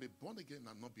 You can be born again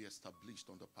and not be established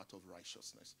on the path of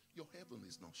righteousness. Your heaven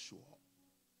is not sure.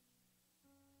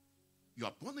 You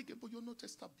are born again, but you're not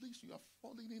established. You are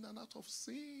falling in and out of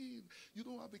sin. You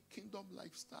don't have a kingdom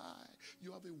lifestyle.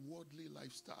 You have a worldly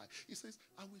lifestyle. He says,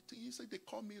 he said, they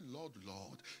call me Lord,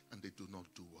 Lord, and they do not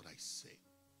do what I say.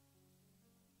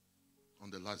 On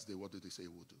the last day, what did he say he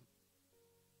would do?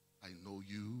 I know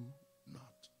you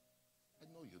not. I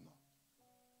know you not.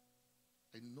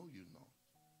 I know you not.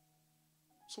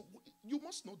 So you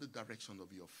must know the direction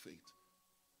of your faith.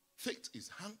 Faith is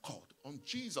anchored on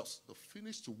Jesus, the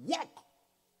finished work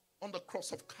on the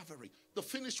cross of Calvary. The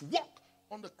finished work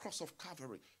on the cross of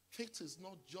Calvary. Faith is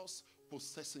not just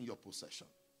possessing your possession.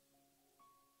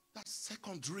 That's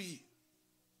secondary.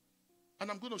 And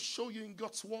I'm going to show you in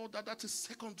God's word that that is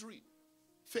secondary.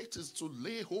 Faith is to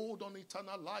lay hold on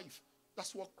eternal life.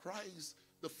 That's what Christ,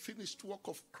 the finished work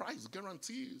of Christ,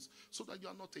 guarantees, so that you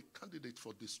are not a candidate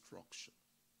for destruction.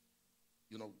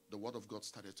 You know, the word of God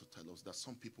started to tell us that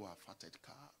some people are fatted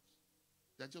calves.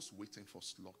 They're just waiting for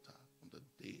slaughter on the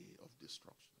day of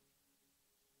destruction.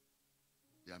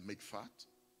 They are made fat,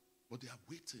 but they are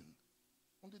waiting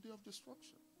on the day of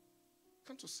destruction.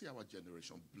 Can't you see our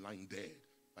generation blinded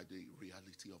by the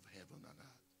reality of heaven and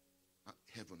earth?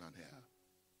 Heaven and earth.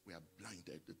 We are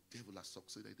blinded. The devil has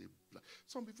succeeded.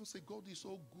 Some people say God is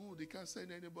so good, he can't send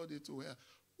anybody to hell.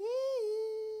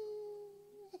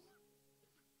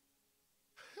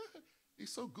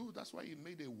 He's so good, that's why he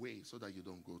made a way so that you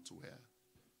don't go to hell.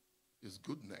 His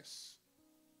goodness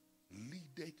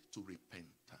leadeth to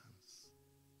repentance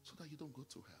so that you don't go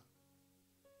to hell.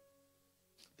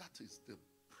 That is the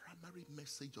primary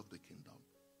message of the kingdom,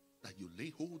 that you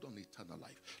lay hold on eternal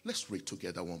life. Let's read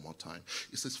together one more time.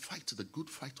 It says, fight the good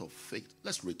fight of faith.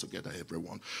 Let's read together,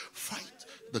 everyone. Fight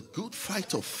the good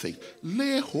fight of faith.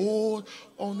 Lay hold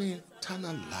on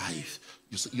eternal life.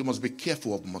 You must be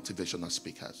careful of motivational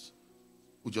speakers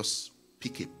who just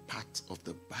pick a part of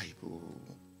the Bible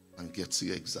and gets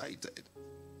you excited.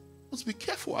 Must be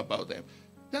careful about them.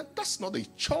 That's not a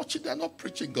church. They're not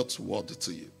preaching God's word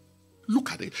to you.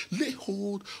 Look at it. Lay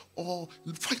hold or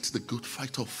fight the good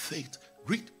fight of faith.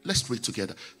 Read. Let's read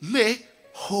together. Lay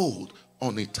hold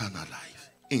on eternal life.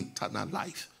 Eternal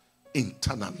life.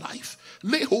 Eternal life.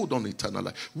 Lay hold on eternal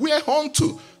life.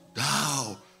 Whereunto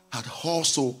thou had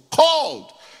also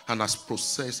called and has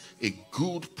possessed a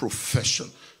good profession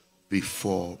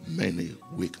before many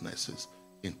weaknesses.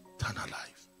 Eternal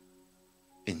life.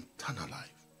 Eternal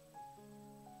life.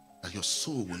 That your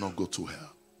soul will not go to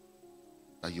hell.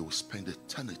 That you will spend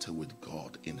eternity with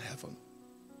God in heaven.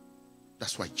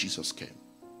 That's why Jesus came.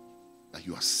 That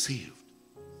you are saved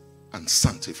and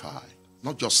sanctified.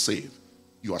 Not just saved.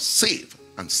 You are saved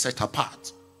and set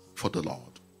apart for the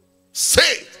Lord.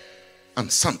 Saved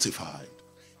and sanctified.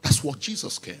 That's what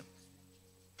Jesus came.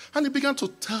 And he began to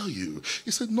tell you. He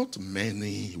said, not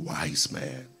many wise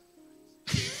men.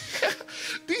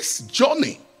 This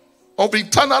journey of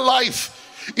eternal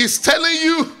life is telling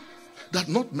you that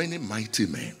not many mighty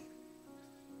men.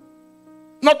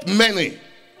 Not many.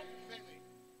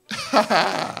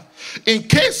 In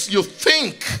case you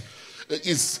think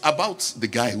it's about the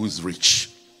guy who is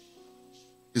rich,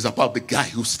 it's about the guy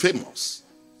who's famous,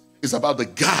 it's about the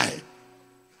guy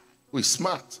who is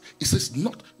smart. It says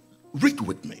not. Read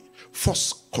with me. 1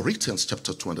 Corinthians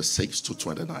chapter 26 to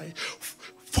 29.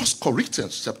 1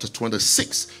 Corinthians chapter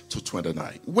 26 to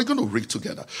 29. We're going to read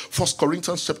together. 1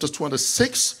 Corinthians chapter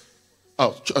 26.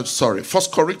 1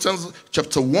 Corinthians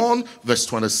chapter 1 verse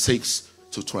 26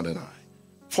 to 29.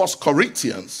 1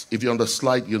 Corinthians, if you're on the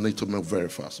slide, you need to move very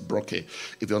fast. Broke,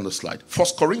 if you're on the slide. 1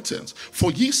 Corinthians,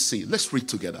 for ye see, let's read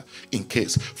together in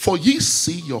case. For ye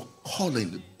see your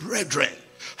calling, brethren,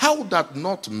 how that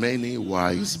not many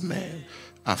wise men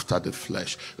after the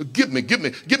flesh. Give me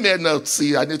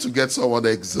NLT. I need to get someone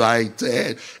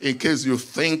excited in case you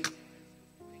think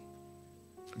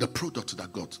the product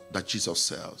that Jesus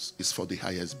sells is for the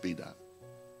highest bidder.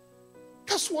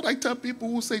 That's what I tell people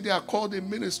who say they are called in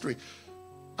ministry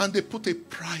and they put a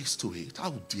price to it.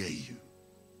 How dare you?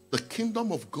 The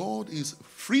kingdom of God is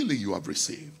freely you have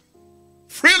received.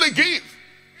 Freely give.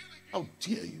 How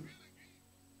dare you?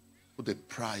 Put a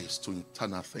price to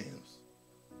eternal things,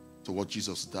 to what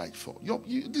Jesus died for.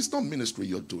 This is not ministry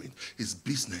you're doing. It's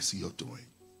business you're doing.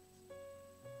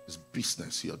 It's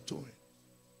business you're doing.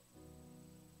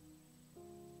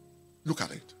 Look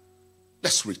at it.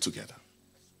 Let's read together.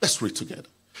 Let's read together.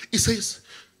 It says,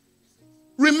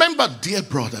 remember, dear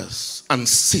brothers and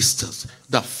sisters,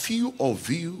 that few of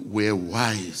you were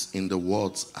wise in the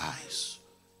world's eyes.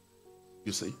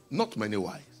 You see, not many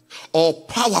wise, or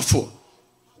powerful,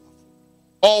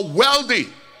 or wealthy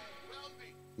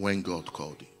when God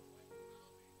called you.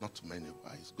 Not many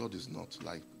wise. God is not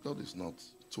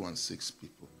 2 and 6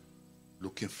 people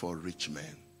looking for rich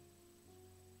men.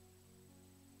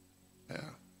 Yeah.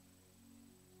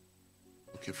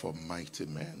 Looking for mighty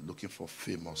men, looking for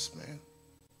famous men.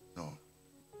 No.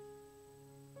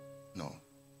 No.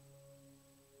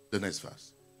 The next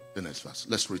verse.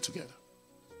 Let's read together.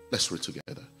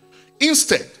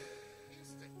 Instead,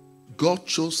 God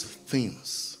chose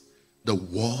things the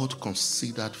world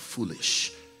considered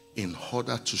foolish in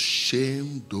order to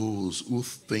shame those who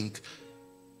think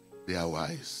they are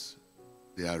wise,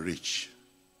 they are rich,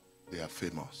 they are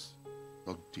famous.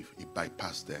 God, he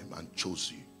bypassed them and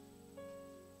chose you.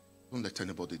 Don't let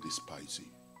anybody despise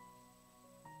you.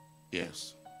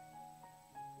 Yes.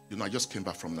 You know, I just came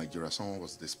back from Nigeria. Someone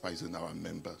was despising our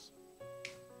members.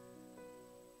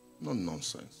 No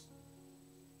nonsense.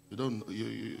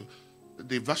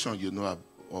 The version you know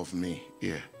of me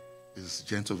here is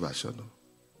gentle version.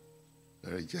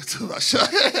 Very gentle version.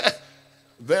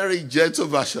 Very gentle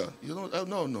version. You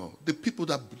know, no. The people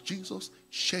that Jesus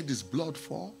shed his blood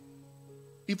for,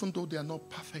 even though they are not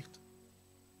perfect,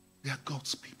 they are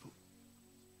God's people.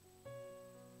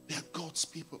 They are God's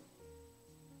people.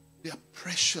 They are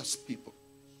precious people.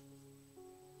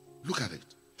 Look at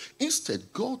it.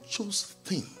 Instead, God chose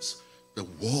things the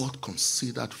world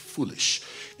considered foolish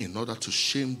in order to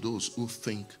shame those who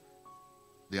think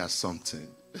they are something.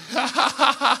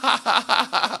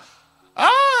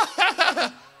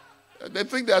 They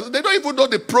think they don't even know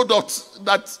the product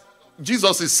that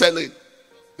Jesus is selling.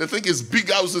 They think it's big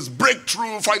houses,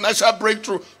 breakthrough, financial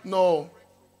breakthrough. No,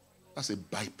 that's a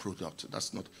byproduct.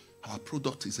 That's not. Our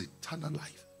product is eternal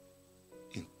life.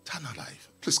 Eternal life.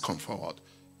 Please come forward.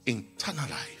 Eternal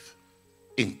life.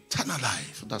 Eternal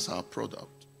life. That's our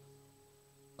product.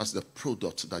 That's the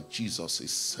product that Jesus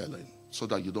is selling. So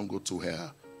that you don't go to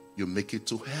hell. You make it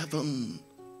to heaven.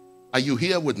 Are you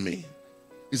here with me?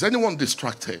 Is anyone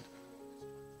distracted?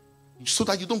 So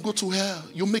that you don't go to hell.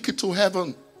 You make it to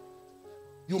heaven.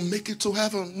 You make it to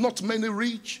heaven. Not many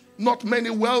rich. Not many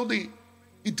wealthy.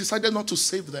 He decided not to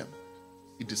save them.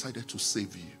 He decided to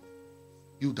save you.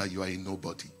 You that you are a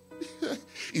nobody.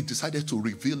 He decided to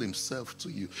reveal himself to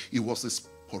you. It was his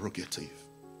prerogative.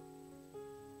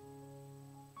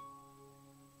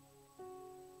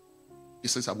 He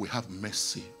says, I will have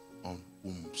mercy on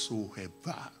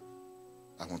whomsoever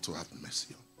I want to have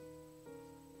mercy on.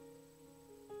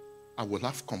 I will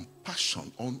have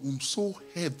compassion on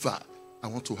whomsoever I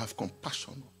want to have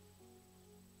compassion on.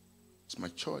 It's my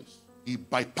choice. He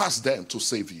bypassed them to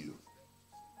save you.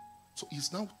 So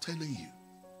he's now telling you,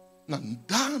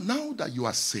 now that you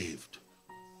are saved,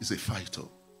 is a fighter.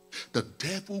 The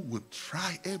devil will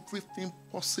try everything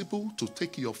possible to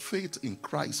take your faith in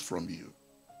Christ from you.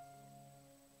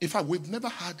 In fact, we've never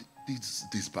had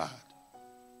this bad.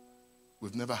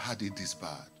 We've never had it this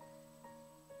bad.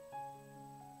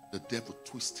 The devil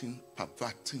twisting,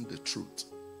 perverting the truth.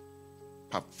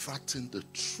 Perverting the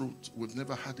truth. We've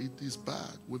never had it this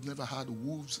bad. We've never had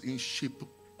wolves in sheep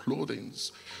clothing.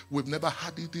 We've never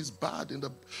had it this bad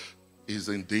is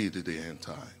indeed the end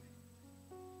time.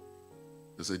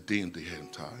 There's a day in the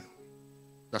end time.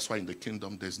 That's why in the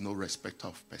kingdom there's no respecter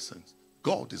of persons.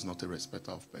 God is not a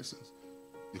respecter of persons.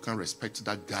 You can't respect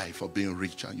that guy for being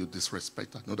rich and you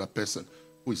disrespect another person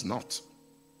who is not.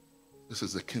 This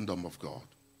is the kingdom of God.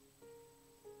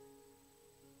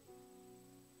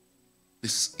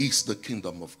 This is the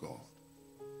kingdom of God.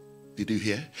 Did you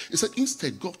hear? It said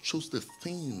instead God chose the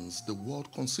things the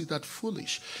world considered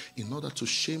foolish in order to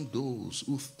shame those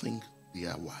who think they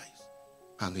are wise.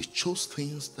 And he chose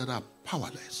things that are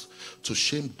powerless to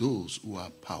shame those who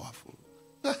are powerful.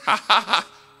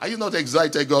 Are you not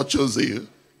excited God chose you?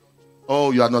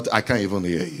 Oh, you are not. I can't even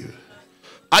hear you.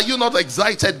 Are you not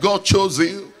excited God chose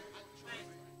you?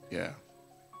 Yeah.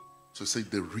 So say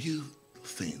the real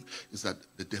thing is that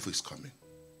the devil is coming.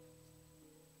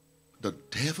 The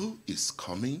devil is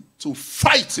coming to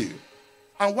fight you.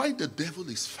 And why the devil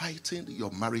is fighting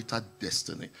your marital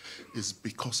destiny is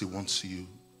because he wants you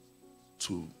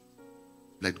to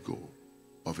let go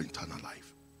of eternal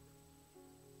life.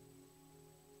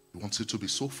 He wants you to be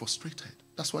so frustrated.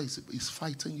 That's why he's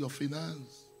fighting your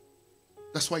finance.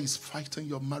 That's why he's fighting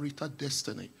your marital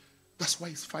destiny. That's why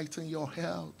he's fighting your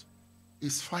health.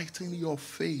 He's fighting your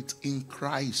faith in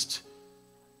Christ.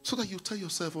 So that you tell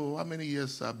yourself, oh, how many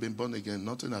years I've been born again?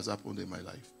 Nothing has happened in my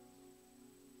life.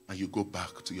 And you go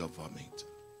back to your vomit.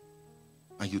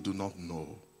 And you do not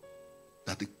know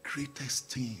that the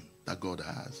greatest thing that God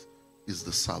has is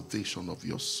the salvation of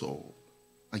your soul.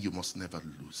 And you must never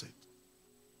lose it.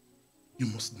 You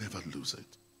must never lose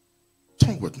it.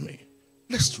 Turn with me.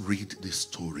 Let's read this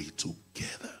story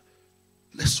together.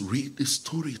 Let's read this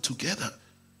story together.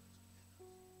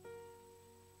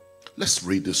 Let's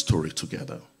read this story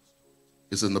together.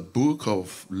 It's in the book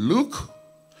of Luke,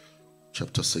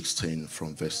 chapter 16,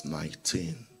 from verse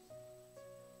 19.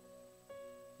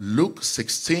 Luke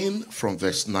 16, from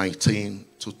verse 19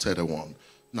 to 31.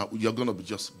 Now, you're going to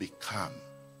just be calm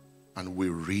and we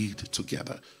read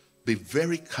together. Be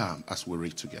very calm as we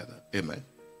read together. Amen.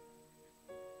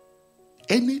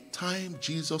 Anytime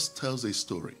Jesus tells a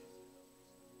story,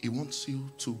 he wants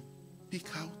you to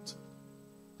pick out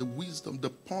the wisdom,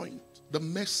 the point, the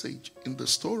message in the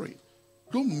story.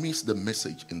 Don't miss the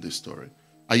message in this story.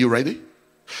 Are you ready?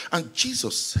 And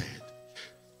Jesus said,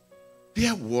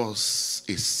 there was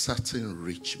a certain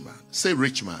rich man. Say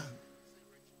rich man.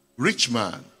 Rich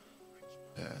man.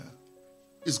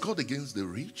 Is God against the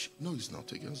rich? No, he's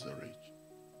not against the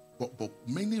rich. But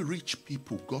many rich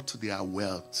people got their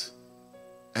wealth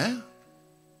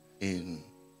in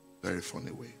very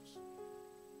funny ways.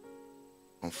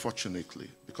 Unfortunately,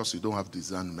 because you don't have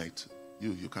discernment,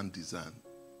 you can't discern.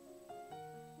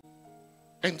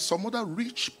 And some other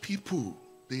rich people,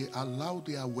 they allow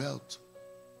their wealth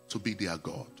to be their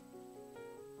God.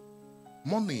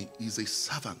 Money is a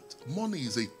servant. Money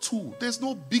is a tool. There's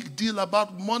no big deal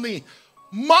about money.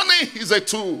 Money is a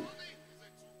tool.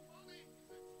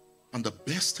 And the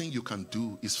best thing you can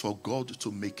do is for God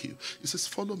to make you. He says,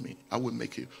 follow me, I will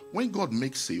make you. When God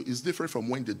makes you, it's different from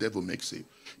when the devil makes you.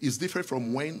 It's different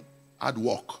from when hard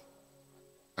work.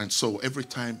 And so every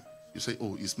time you say,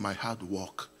 oh, it's my hard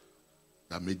work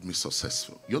that made me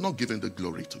successful. You're not giving the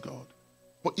glory to God.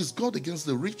 But is God against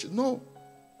the rich? No.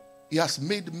 He has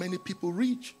made many people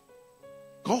rich.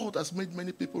 God has made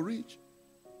many people rich.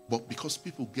 But because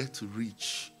people get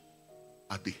rich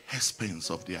at the expense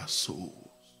of their souls.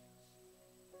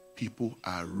 People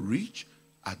are rich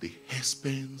at the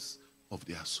expense of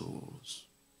their souls.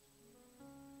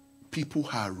 People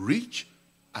are rich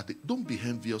at the, don't be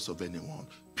envious of anyone.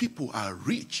 People are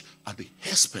rich at the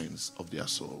expense of their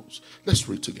souls. Let's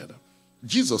read together.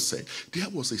 Jesus said, there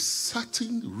was a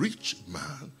certain rich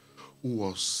man who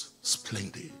was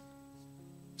splendidly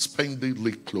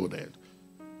clothed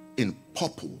in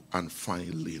purple and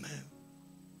fine linen.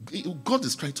 God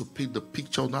is trying to paint the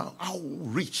picture now how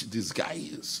rich this guy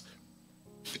is.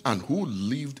 And who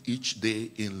lived each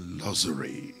day in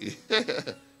luxury.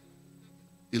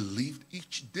 He lived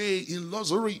each day in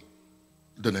luxury.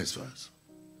 The next verse.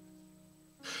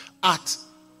 At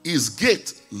his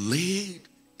gate laid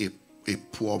a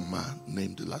poor man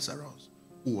named Lazarus,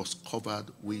 who was covered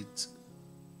with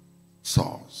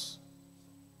sores.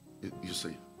 You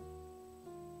see,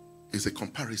 it's a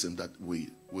comparison that will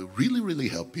really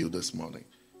help you this morning.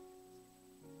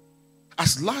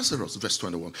 As Lazarus, verse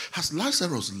 21, as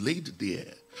Lazarus laid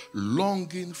there,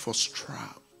 longing for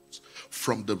scraps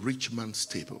from the rich man's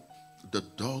table, the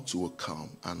dogs will come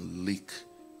and lick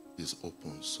his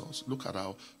open sores. Look at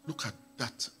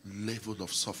that level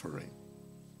of suffering.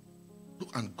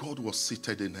 Look, and God was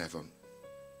seated in heaven.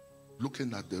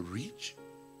 looking at the rich,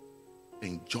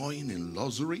 enjoying in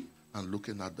luxury, and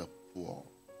looking at the poor,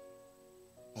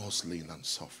 hustling and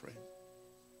suffering.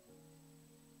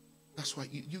 That's why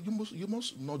you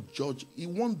must not judge. He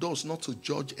wants us not to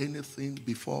judge anything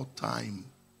before time.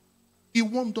 He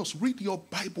wants us, read your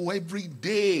Bible every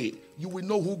day. You will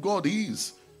know who God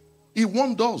is. He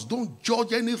wants us, don't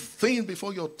judge anything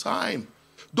before your time.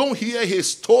 Don't hear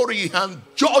his story and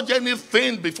judge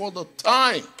anything before the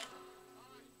time.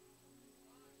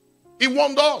 He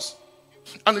wants us.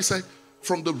 And he said,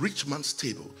 from the rich man's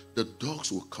table, the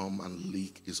dogs will come and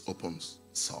lick his open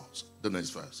sores. The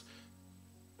next verse.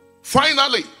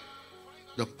 Finally,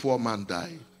 the poor man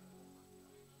died.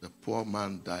 The poor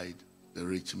man died. The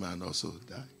rich man also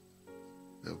died.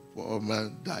 The poor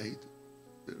man died.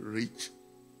 The rich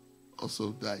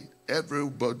also died.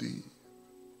 Everybody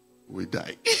will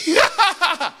die.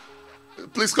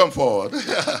 Please come forward.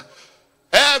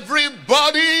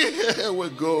 Everybody will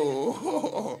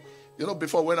go. You know,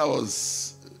 before when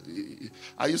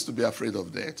I used to be afraid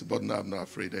of death, but now I'm not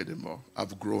afraid anymore.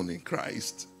 I've grown in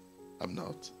Christ. I'm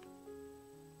not.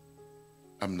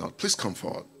 Please come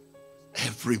forward.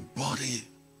 Everybody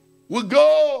will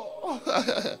go.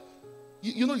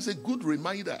 You know, it's a good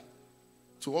reminder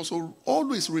to also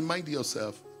always remind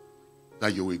yourself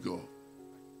that you will go.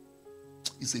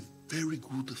 It's a very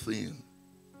good thing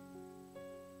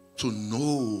to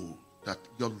know that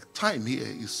your time here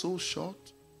is so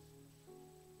short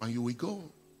and you will go.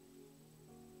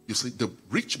 You see, the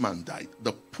rich man died.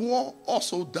 The poor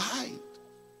also died.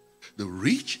 The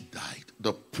rich died.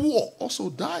 The poor also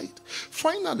died.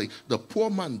 Finally, the poor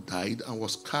man died and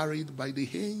was carried by the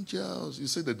angels. You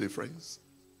see the difference?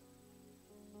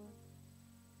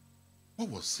 What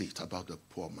was it about the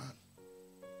poor man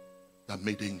that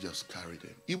made angels carry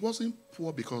him? He wasn't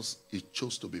poor because he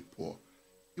chose to be poor.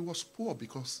 He was poor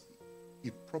because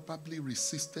he probably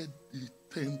resisted the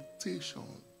temptation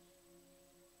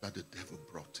that the devil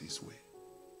brought his way.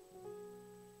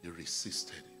 He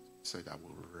resisted it. He said, I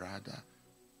would rather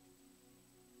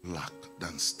lack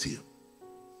than steal.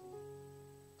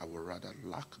 I would rather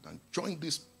lack than join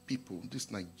these people, these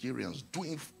Nigerians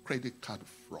doing credit card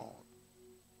fraud.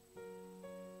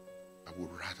 I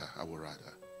would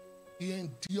rather. He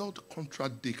endured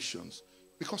contradictions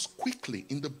because quickly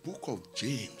in the book of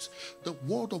James, the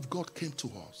word of God came to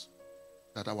us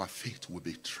that our faith will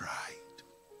be tried.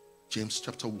 James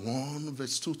chapter 1,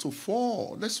 verse 2 to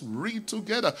 4. Let's read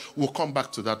together. We'll come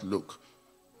back to that. Look.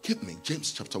 Keep me.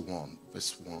 James chapter 1,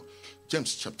 verse 1.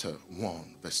 James chapter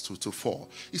 1, verse 2 to 4.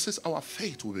 He says our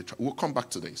faith will be tried. We'll come back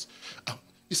to this.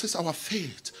 He says our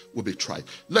faith will be tried.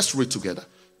 Let's read together.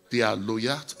 They are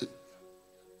loyal.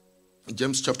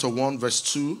 James chapter 1, verse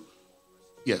 2.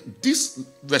 Yeah, this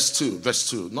verse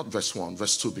 2, not verse 1,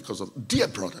 verse 2, because of, dear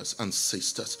brothers and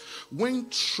sisters, when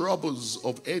troubles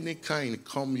of any kind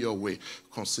come your way,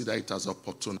 consider it as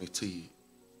opportunity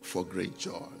for great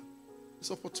joy. It's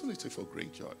opportunity for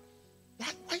great joy.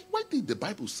 Why did the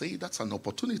Bible say that's an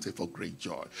opportunity for great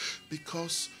joy?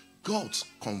 Because God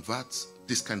converts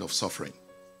this kind of suffering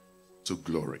to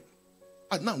glory.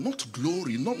 And now, not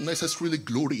glory, not necessarily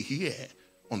glory here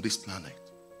on this planet.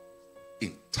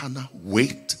 Internal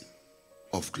weight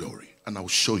of glory. And I'll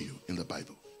show you in the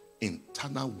Bible.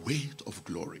 Internal weight of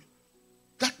glory.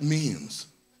 That means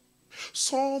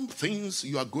some things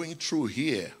you are going through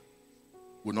here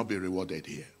will not be rewarded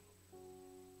here.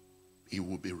 It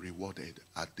will be rewarded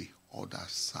at the other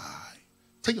side.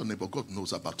 Tell your neighbor, God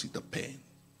knows about it, the pain.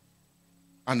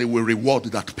 And he will reward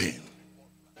that pain.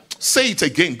 Say it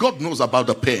again, God knows about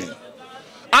the pain.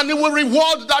 And he will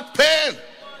reward that pain.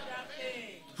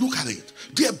 Look at it.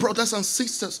 Dear brothers and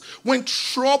sisters, when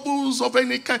troubles of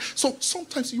any kind. So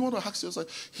sometimes you want to ask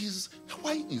yourself, is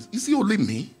he only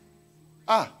me?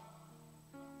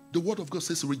 The word of God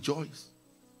says rejoice.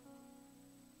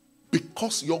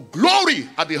 Because your glory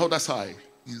at the other side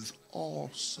is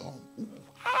awesome.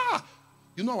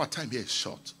 You know our time here is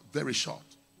short. Very short.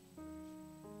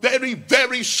 Very,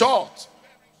 very short.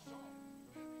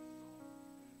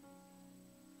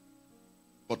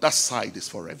 But that side is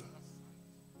forever.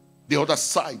 The other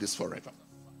side is forever.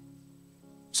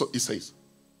 So it says,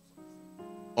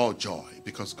 all joy,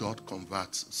 because God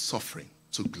converts suffering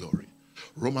to glory.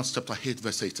 Romans chapter 8,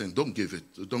 verse 18. Don't give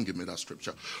me that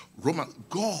scripture.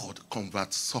 God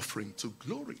converts suffering to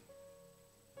glory.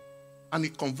 And he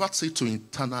converts it to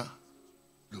internal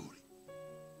glory.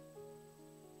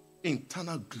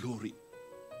 Internal glory.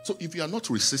 So if you are not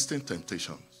resisting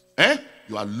temptations,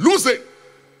 you are losing.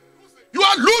 You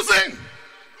are losing.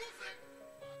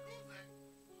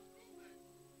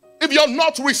 If you're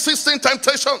not resisting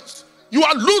temptations, you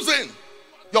are losing.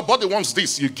 Your body wants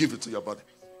this, you give it to your body.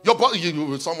 Your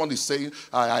body, someone is saying,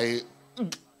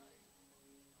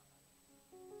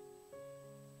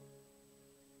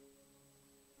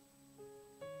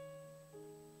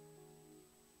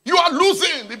 you are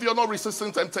losing if you're not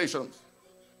resisting temptations.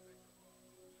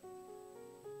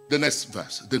 The next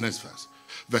verse.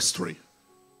 Verse 3.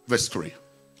 Verse 3.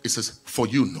 It says, for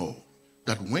you know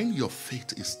that when your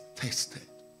faith is tested,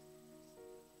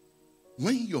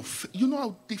 you know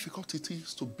how difficult it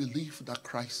is to believe that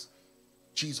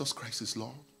Jesus Christ is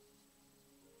Lord?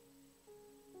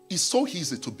 It's so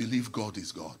easy to believe God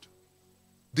is God.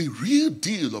 The real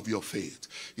deal of your faith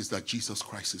is that Jesus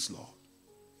Christ is Lord.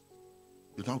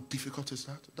 You know how difficult is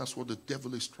that? That's what the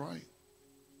devil is trying.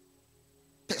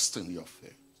 Testing your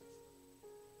faith.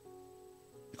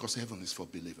 Because heaven is for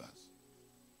believers.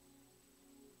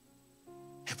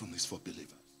 Heaven is for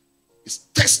believers. It's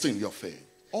testing your faith.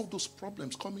 All those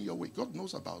problems coming your way, God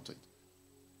knows about it.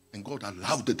 And God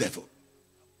allowed the devil.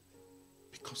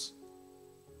 Because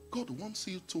God wants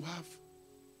you to have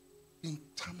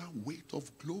internal weight of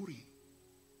glory.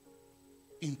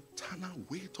 Internal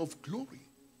weight of glory.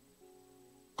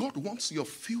 God wants your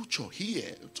future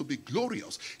here to be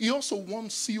glorious. He also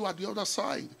wants you at the other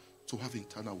side to have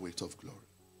internal weight of glory.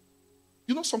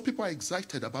 You know, some people are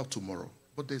excited about tomorrow,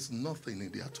 but there's nothing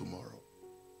in their tomorrow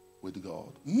with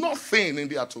God. Nothing in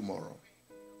their tomorrow.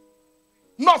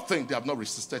 Nothing. They have not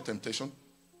resisted temptation.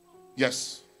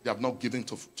 Yes, they have not given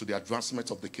to the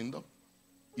advancement of the kingdom.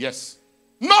 Yes,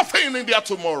 nothing in their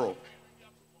tomorrow.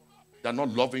 They are not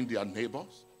loving their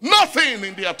neighbors. Nothing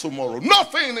in their tomorrow.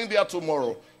 Nothing in their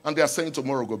tomorrow. And they are saying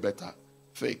tomorrow go better.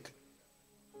 Fake.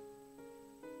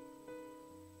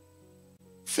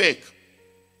 Fake.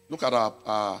 Look at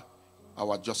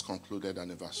our just concluded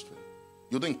anniversary.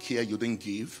 You didn't care, you didn't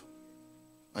give,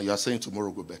 and you are saying tomorrow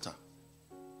go better.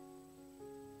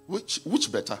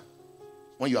 Which better?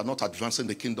 When you are not advancing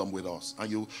the kingdom with us, and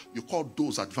you call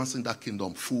those advancing that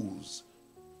kingdom fools.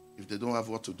 If they don't have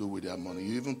what to do with their money,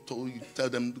 you tell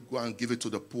them to go and give it to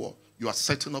the poor. You are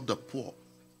setting up the poor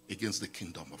against the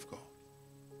kingdom of God.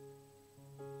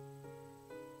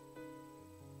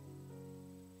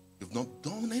 You've not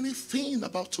done anything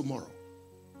about tomorrow.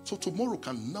 So tomorrow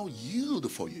can now yield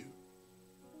for you.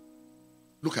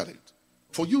 Look at it.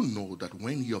 For you know that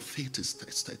when your faith is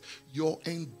tested, your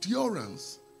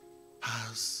endurance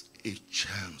has a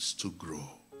chance to grow.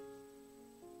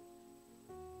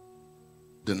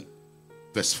 Then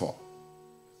verse 4.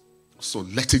 So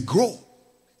let it grow.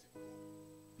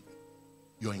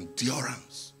 Your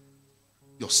endurance,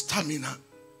 your stamina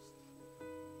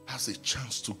has a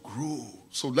chance to grow.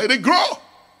 So let it grow.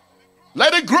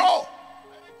 Let it grow.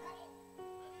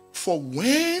 For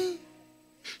when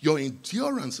your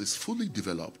endurance is fully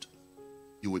developed,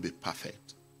 you will be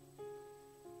perfect.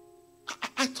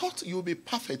 I thought you will be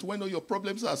perfect when all your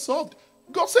problems are solved.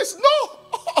 God says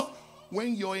no.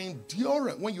 When your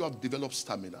endurance, when you have developed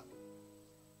stamina,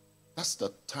 that's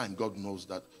the time God knows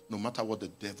that no matter what the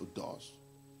devil does,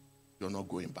 you're not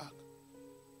going back.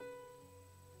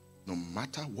 No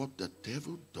matter what the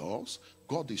devil does,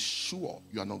 God is sure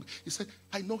you are not. He said,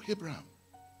 I know Abraham.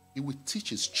 He will teach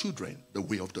his children the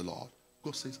way of the Lord.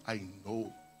 God says, I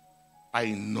know. I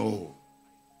know.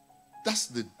 That's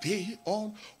the day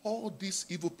all this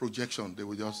evil projection, they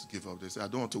will just give up. They say, I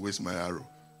don't want to waste my arrow.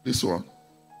 This one,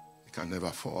 it can never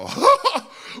fall.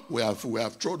 we have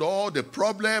thrown all the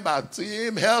problem, our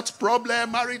team, health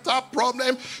problem, marital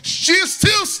problem. She's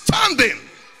still standing.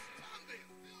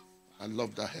 I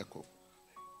love that haircut.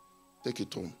 Take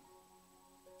it home.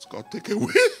 Scott, take it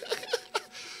away.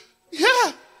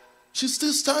 Yeah. She's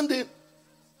still standing.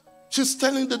 She's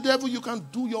telling the devil, you can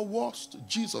do your worst.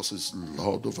 Jesus is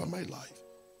Lord over my life.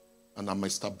 And I'm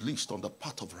established on the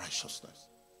path of righteousness.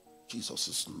 Jesus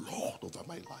is Lord over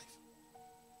my life.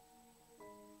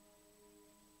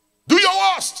 Do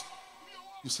your worst.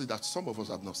 You see that some of us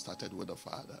have not started with the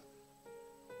Father.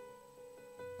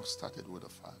 Not started with the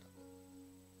Father.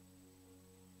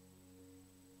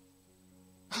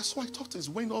 That's why I thought it's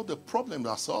when all the problems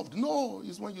are solved. No,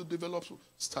 it's when you develop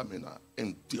stamina,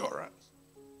 endurance.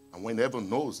 And when heaven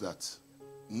knows that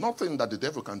nothing that the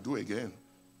devil can do again,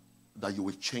 that you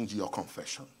will change your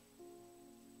confession.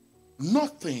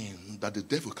 Nothing that the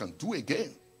devil can do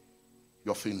again.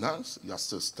 Your finance, you are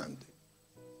still standing.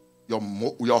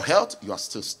 Your health, you are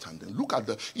still standing. Look at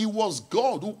it was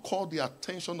God who called the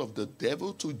attention of the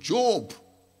devil to Job.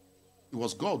 It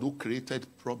was God who created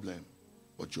problem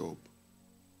for Job.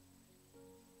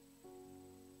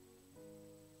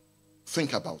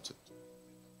 Think about it.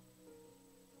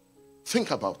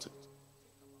 Think about it.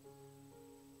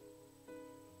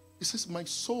 He says, my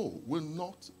soul will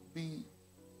not be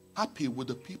happy with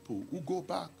the people who go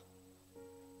back.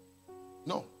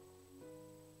 No.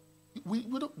 We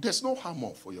don't, there's no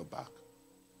hammer for your back.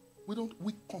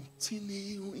 We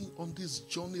continue on this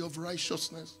journey of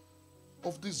righteousness,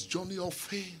 of this journey of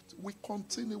faith. We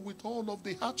continue with all of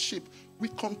the hardship. We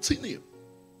continue.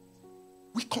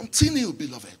 We continue,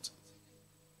 beloved.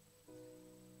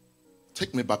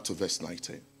 Take me back to verse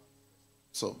 19.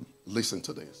 So, listen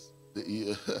to this.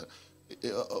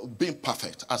 Being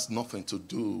perfect has nothing to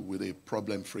do with a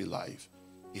problem-free life.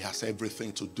 It has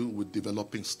everything to do with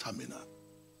developing stamina.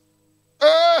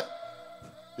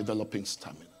 Developing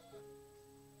stamina.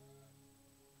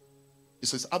 He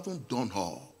says, haven't done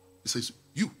all. He says,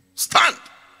 you, stand.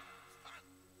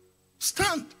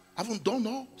 Stand. Haven't done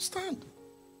all. Stand.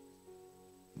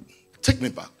 Take me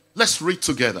back. Let's read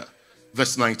together.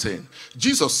 Verse 19.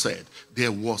 Jesus said,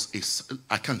 there was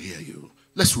I can't hear you.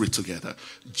 Let's read together.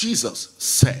 Jesus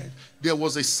said, there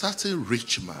was a certain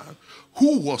rich man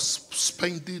who was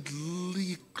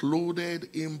splendidly clothed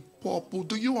in purple.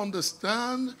 Do you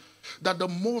understand that the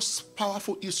most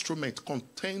powerful instrument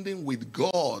contending with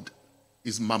God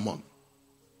is mammon?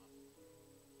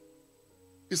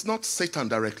 It's not Satan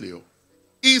directly.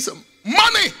 It's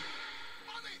money.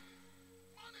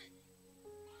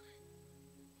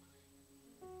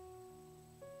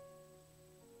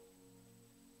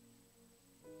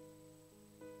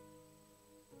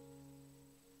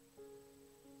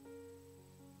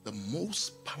 The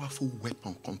most powerful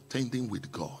weapon contending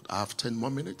with God, I have 10 more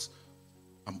minutes,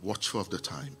 I'm watchful of the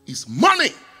time, is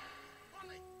money.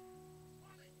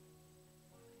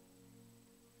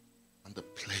 And the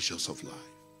pleasures of life.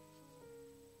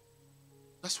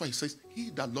 That's why he says, he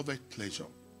that loveth pleasure,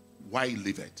 why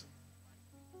liveth,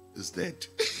 is dead.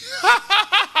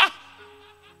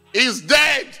 Is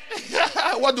dead.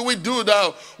 What do we do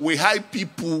now? We hide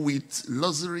people with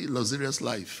luxurious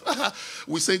life.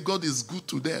 We say God is good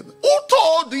to them. Who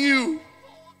told you?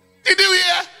 Did you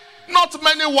hear? Not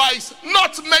many wise,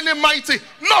 not many mighty,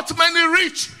 not many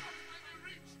rich.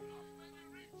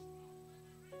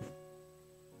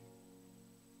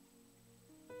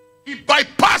 He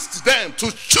bypassed them to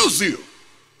choose you.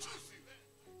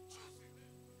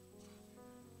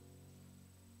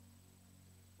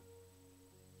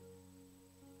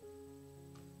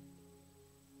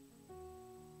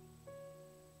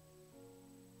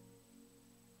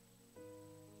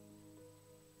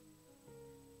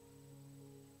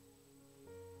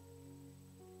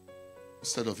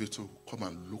 Instead of you to come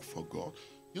and look for God.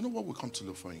 You know what we come to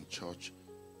look for in church?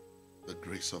 The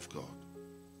grace of God.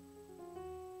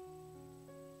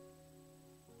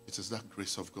 It is that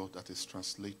grace of God that is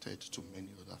translated to many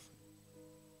other things.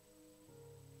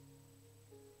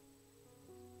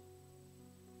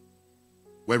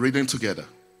 We're reading together.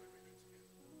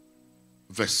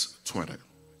 Verse 20.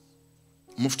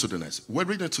 Move to the next. We're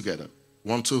reading together.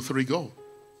 1, 2, 3, go.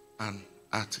 And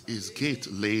at his gate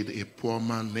laid a poor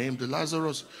man named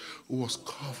Lazarus, who was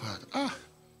covered,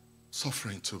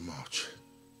 suffering too much.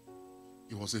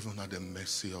 He was even at the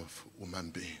mercy of human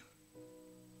being.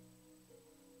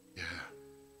 Yeah.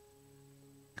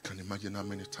 You can imagine how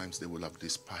many times they will have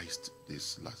despised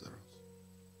this Lazarus.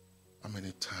 How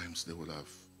many times they will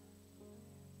have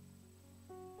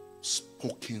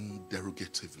spoken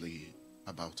derogatively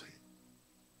about him.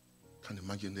 Can you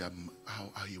imagine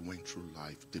how he went through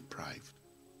life deprived.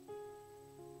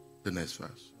 The next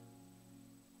verse.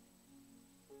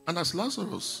 And as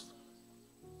Lazarus,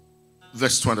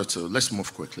 verse 22, let's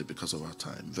move quickly because of our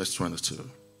time. Verse 22.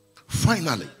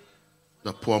 Finally,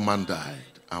 the poor man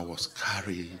died and was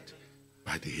carried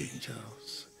by the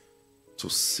angels to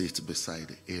sit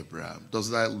beside Abraham.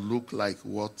 Does that look like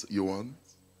what you want?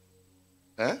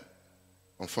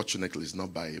 Unfortunately, it's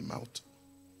not by a mouth.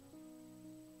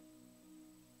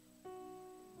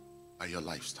 By your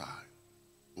lifestyle.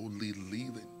 Only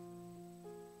living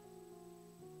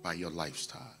by your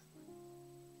lifestyle.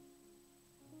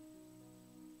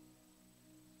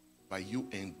 By you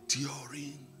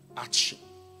enduring action.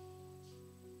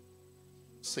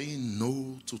 Saying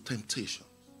no to temptation.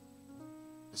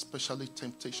 Especially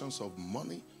temptations of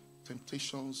money,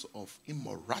 temptations of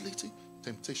immorality,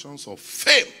 temptations of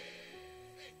fame.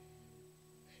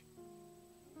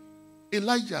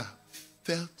 Elijah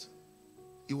felt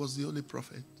he was the only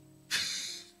prophet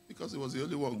because he was the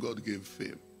only one God gave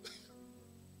fame.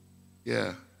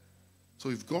 Yeah. So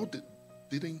if God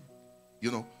didn't,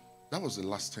 that was the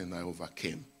last thing I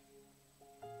overcame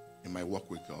in my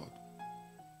walk with God.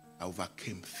 I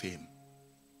overcame fame.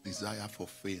 Desire for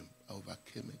fame. I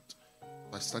overcame it.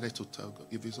 I started to tell God,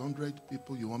 if it's 100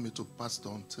 people you want me to pass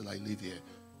on till I leave here,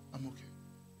 I'm okay.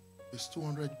 It's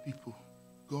 200 people.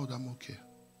 God, I'm okay.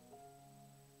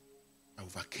 I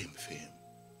overcame fame.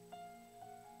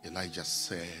 Elijah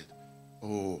said,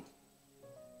 oh,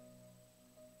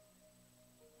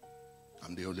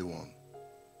 I'm the only one.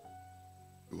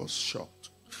 He was shocked.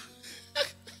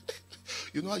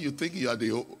 You know how you think you are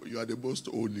the most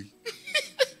holy?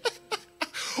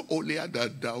 Holier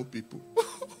than thou people.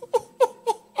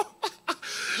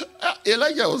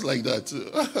 Elijah was like that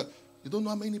too. You don't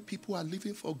know how many people are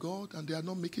living for God and they are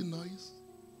not making noise?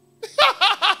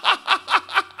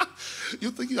 You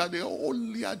think you are the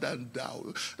holier than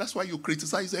thou. That's why you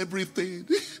criticize everything.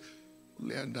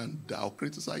 Holier than thou.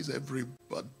 Criticize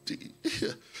everybody.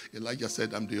 Elijah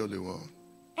said, I'm the only one.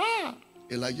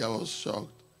 Elijah was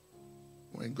shocked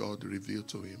when God revealed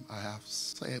to him, I have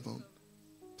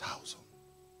 7,000.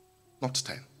 Not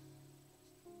 10.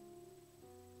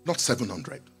 Not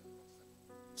 700.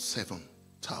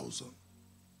 7,000.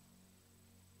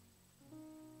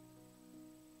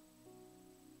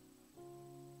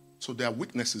 So there are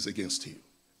witnesses against you.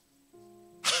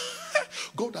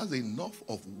 God has enough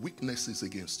of witnesses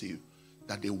against you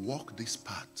that they walk this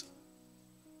path.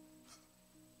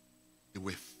 They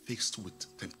were faced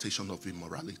with temptation of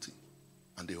immorality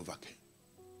and they overcame.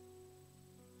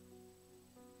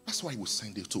 That's why he will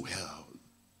send you to hell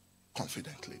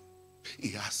confidently. He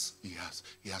has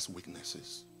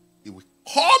witnesses. He will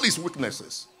call his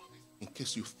witnesses. In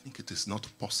case you think it is not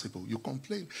possible, you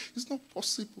complain. It's not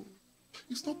possible.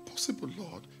 It's not possible,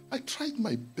 Lord. I tried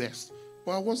my best,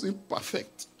 but I wasn't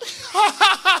perfect.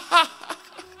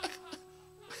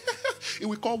 He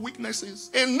will call witnesses.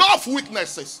 Enough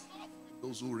witnesses.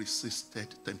 Those who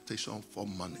resisted temptation for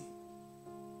money.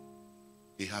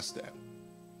 He has them.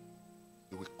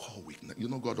 He will call witness. You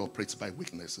know God operates by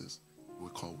witnesses. He will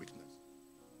call witness.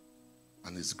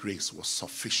 And his grace was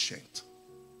sufficient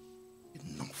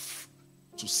enough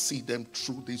to see them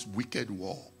through this wicked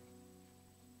wall.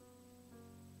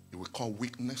 He will call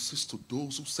witnesses to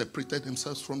those who separated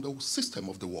themselves from the system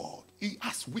of the world. He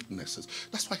has witnesses.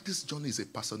 That's why this journey is a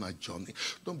personal journey.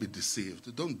 Don't be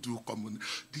deceived. Don't do common.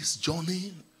 This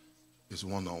journey is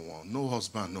one-on-one. No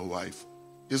husband, no wife.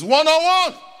 It's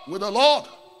one-on-one with the Lord.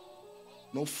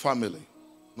 No family,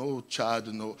 no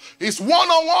child, no. It's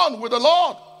one-on-one with the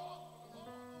Lord.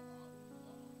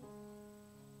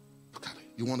 Look at it.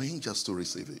 You want angels to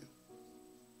receive you?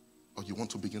 Or you want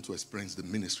to begin to experience the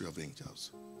ministry of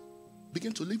angels?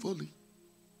 Begin to live holy.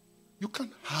 You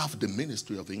can't have the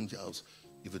ministry of angels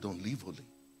if you don't live holy.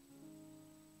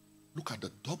 Look at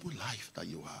the double life that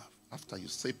you have. After you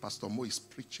say Pastor Mo is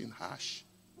preaching harsh.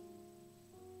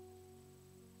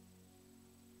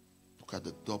 Look at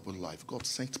the double life. God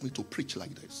sent me to preach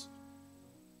like this.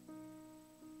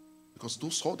 Because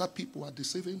those other people are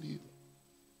deceiving you.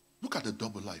 Look at the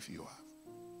double life you have.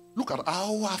 Look at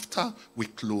how after we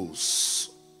close.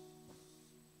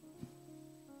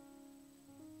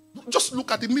 Just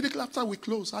look at immediately after we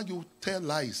close, how you tell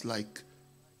lies like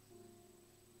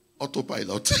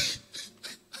autopilot.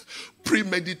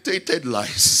 Premeditated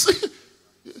lies.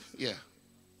 Yeah.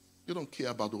 You don't care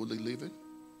about holy living.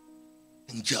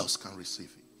 Angels can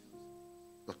receive it.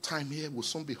 Your time here will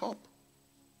soon be up.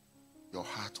 Your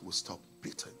heart will stop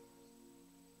beating.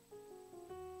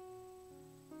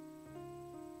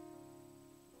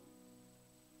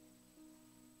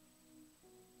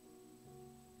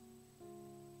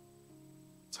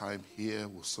 Time here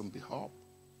will soon be up.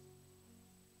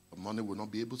 The money will not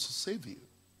be able to save you.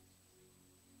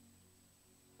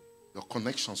 Your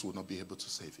connections will not be able to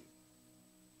save you.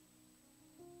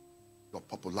 Your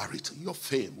popularity, your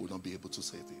fame will not be able to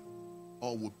save you.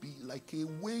 All will be like a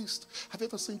waste. Have you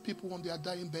ever seen people on their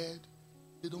dying bed?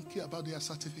 They don't care about their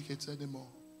certificates anymore.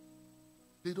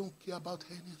 They don't care about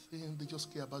anything. They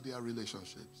just care about their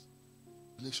relationships.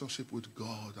 Relationship with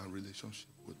God and relationship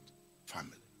with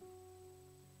family.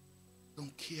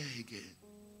 Don't care again.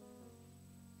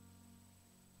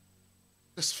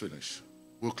 Let's finish.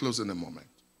 We'll close in a moment.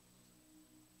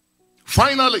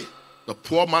 Finally, the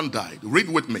poor man died. Read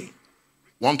with me.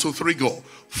 1, 2, 3, go.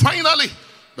 Finally,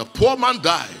 the poor man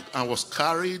died and was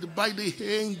carried by the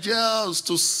angels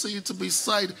to sit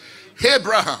beside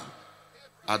Abraham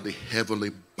at the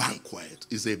heavenly banquet.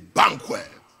 It's a banquet.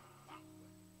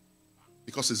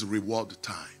 Because it's reward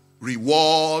time.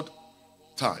 Reward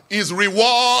time. It's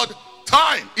reward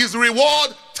time. It's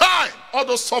reward time. All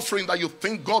the suffering that you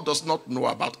think God does not know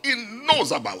about, He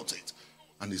knows about it.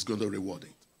 And He's going to reward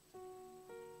it.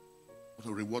 He's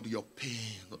going to reward your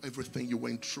pain. Everything you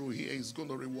went through here, He's going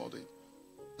to reward it.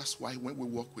 That's why when we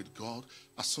walk with God,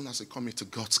 as soon as we come into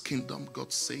God's kingdom,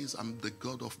 God says, I'm the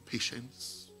God of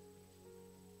patience.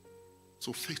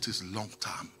 So faith is long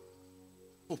term.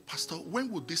 Oh, Pastor,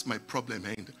 when will this my problem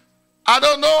end? I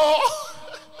don't know.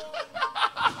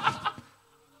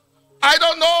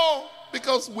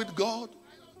 Because with God,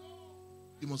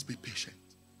 you must be patient.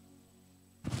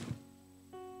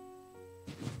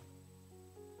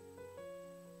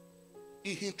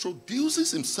 He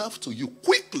introduces himself to you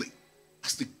quickly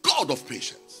as the God of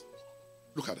patience.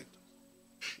 Look at it.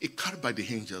 He carried by the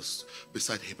angels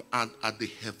beside him and at the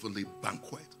heavenly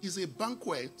banquet. It's a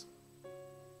banquet.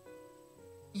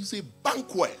 It's a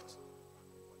banquet.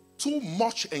 Too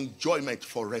much enjoyment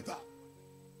forever.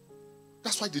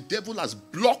 That's why the devil has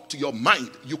blocked your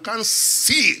mind. You can't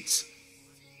see it.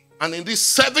 And in this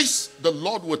service, the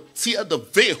Lord will tear the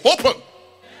veil open.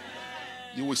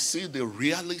 You will see the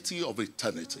reality of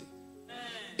eternity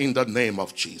in the name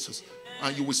of Jesus.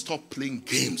 And you will stop playing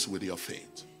games with your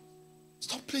faith.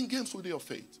 Stop playing games with your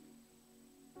faith.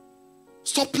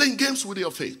 Stop playing games with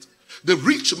your faith. The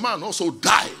rich man also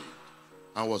died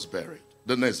and was buried.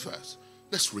 The next verse.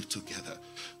 Let's read together.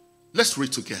 Let's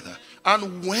read together.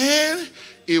 And when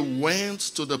he went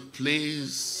to the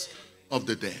place of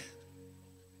the dead,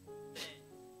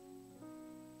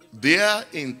 there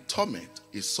in torment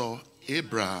he saw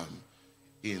Abraham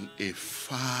in a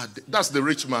far... That's the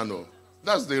rich man, oh.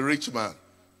 That's the rich man.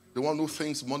 The one who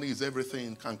thinks money is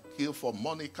everything, can kill for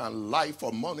money, can lie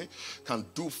for money, can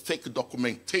do fake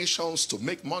documentations to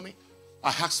make money. I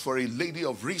asked for a lady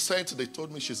of recent. They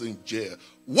told me she's in jail.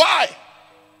 Why?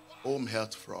 Home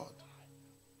health fraud.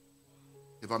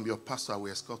 If I'm your pastor, I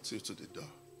will escort you to the door.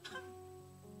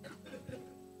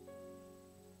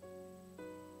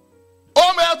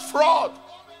 Home health fraud.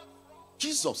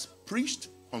 Jesus preached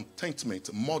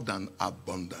contentment more than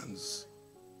abundance.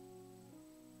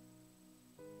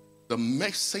 The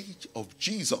message of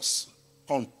Jesus,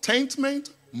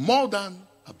 contentment more than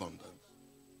abundance.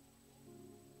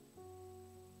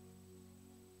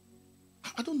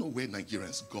 I don't know where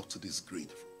Nigerians got to this greed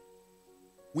from.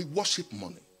 We worship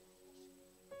money.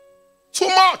 Too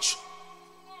much.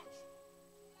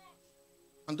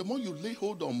 And the more you lay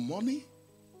hold on money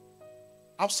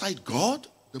outside God,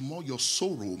 the more your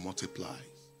sorrow multiplies.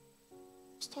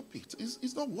 Stop it.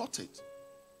 It's not worth it.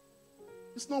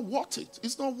 It's not worth it.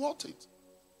 It's not worth it.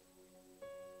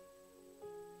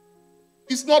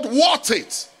 It's not worth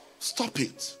it. Stop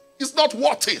it. It's not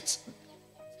worth it.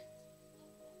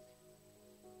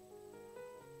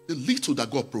 The little that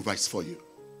God provides for you,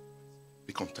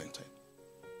 be contented.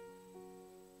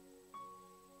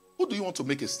 Who do you want to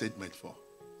make a statement for?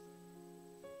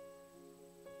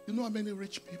 You know how many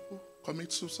rich people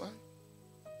commit suicide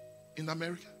in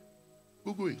America?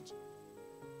 Google it.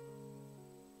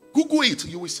 Google it,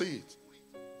 you will see it.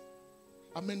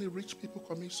 How many rich people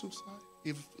commit suicide?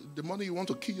 If the money you want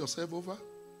to kill yourself over,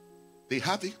 they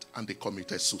have it and they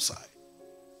committed suicide.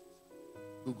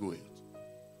 Google it.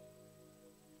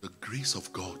 The grace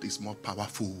of God is more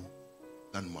powerful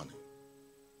than money.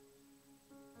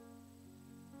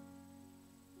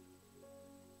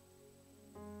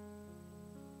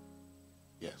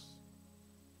 Yes.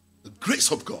 The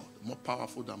grace of God, more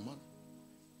powerful than money.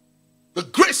 The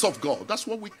grace of God, that's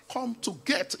what we come to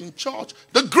get in church.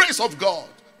 The grace of God,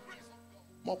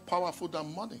 more powerful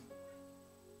than money.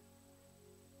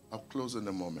 I'll close in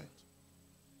a moment.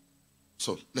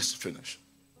 So let's finish.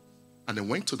 And they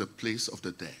went to the place of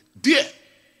the dead. There,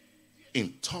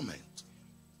 in torment,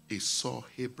 he saw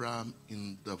Abraham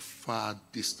in the far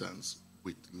distance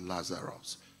with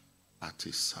Lazarus at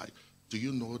his side. Do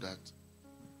you know that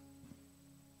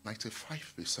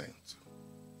 95%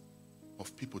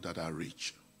 of people that are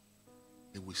rich,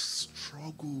 they will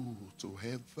struggle to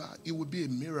ever, it will be a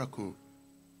miracle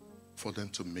for them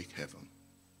to make heaven.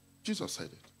 Jesus said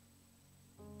it.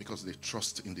 Because they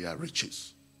trust in their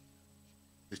riches.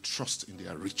 They trust in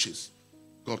their riches.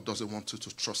 God doesn't want you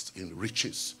to trust in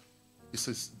riches. He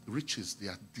says riches, they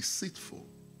are deceitful.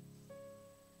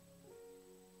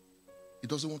 He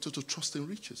doesn't want you to trust in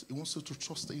riches. He wants you to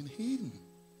trust in him.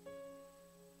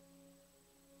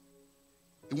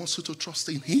 He wants you to trust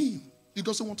in him. He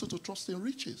doesn't want you to trust in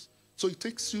riches. So he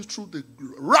takes you through the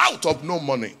route of no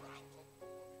money.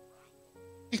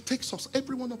 He takes us,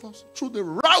 every one of us, through the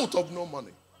route of no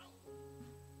money.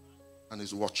 And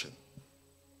he's watching.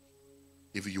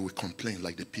 If you will complain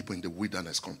like the people in the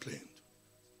wilderness complained.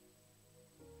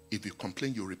 If you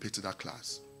complain, you repeat that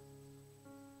class.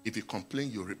 If you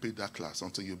complain, you repeat that class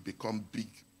until you become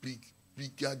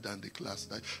bigger than the class.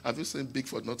 Have you seen big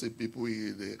for nothing people?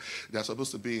 They are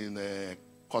supposed to be in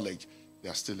college. They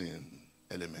are still in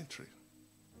elementary.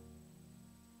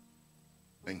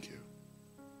 Thank you.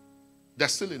 They're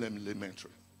still in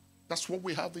elementary. That's what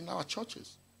we have in our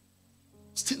churches.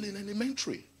 Still in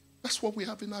elementary. That's what we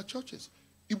have in our churches.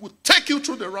 It will take you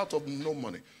through the route of no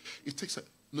money. It takes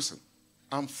listen,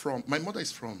 my mother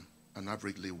is from an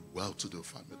averagely well-to-do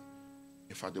family.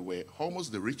 In fact, they were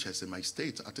almost the richest in my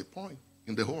state at a point,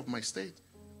 in the whole of my state.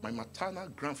 My maternal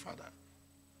grandfather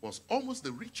was almost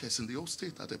the richest in the whole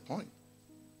state at a point.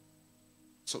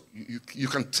 So you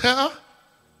can tell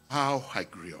how I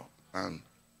grew up. And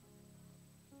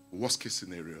worst case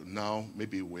scenario, now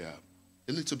maybe we're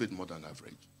a little bit more than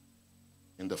average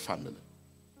in the family.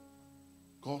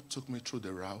 God took me through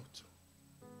the route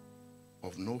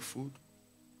of no food,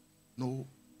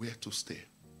 nowhere to stay.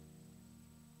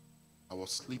 I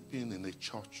was sleeping in a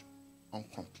church,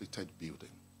 uncompleted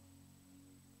building.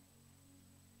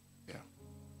 Yeah.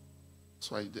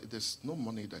 So there's no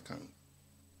money that can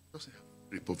just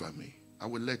rip over me. I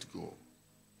will let go.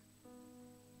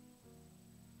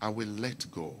 I will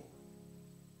let go.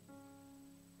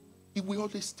 He will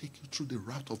always take you through the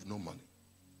route of no money.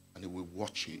 And he will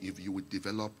watch you if you will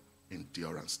develop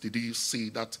endurance. Did you see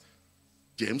that?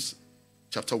 James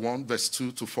chapter 1 verse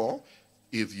 2 to 4.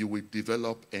 If you will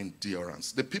develop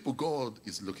endurance. The people God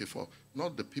is looking for,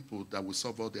 not the people that will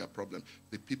solve all their problems.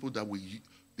 The people that will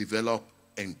develop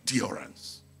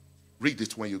endurance. Read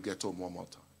it when you get home one more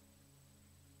time.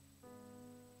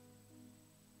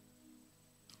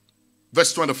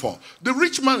 Verse 24. The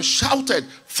rich man shouted,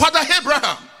 Father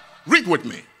Abraham. Read with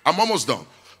me. I'm almost done.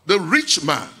 The rich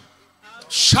man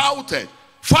shouted,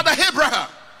 Father Abraham,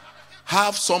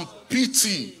 have some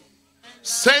pity.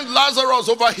 Send Lazarus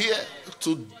over here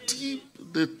to dip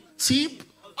the tip.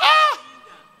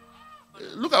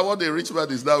 Look at what the rich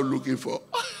man is now looking for.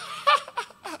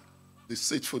 The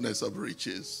deceitfulness of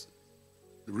riches.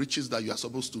 The riches that you are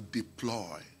supposed to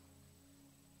deploy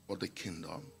for the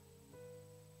kingdom.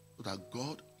 So that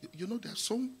God, you know,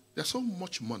 there's so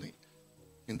much money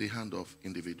in the hand of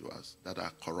individuals that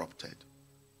are corrupted.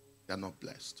 They are not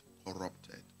blessed,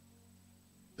 corrupted.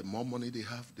 The more money they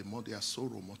have, the more their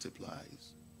sorrow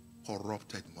multiplies.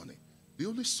 Corrupted money. The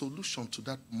only solution to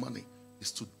that money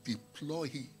is to deploy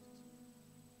it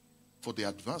for the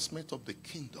advancement of the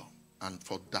kingdom and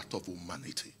for that of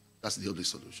humanity. That's the only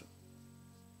solution.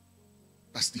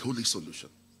 That's the only solution.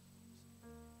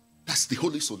 That's the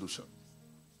only solution.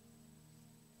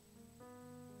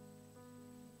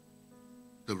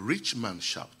 The rich man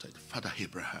shouted, Father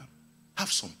Abraham,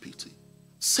 have some pity.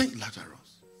 Send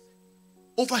Lazarus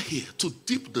over here to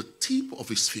dip the tip of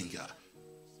his finger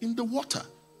in the water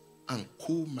and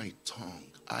cool my tongue.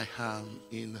 I am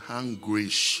in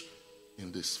anguish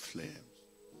in this flame.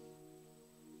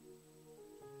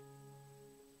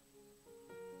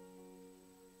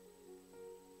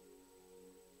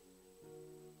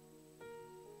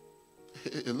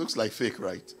 It looks like fake,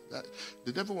 right?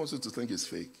 The devil wants you to think it's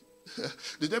fake.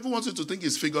 The devil wants you to think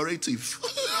it's figurative.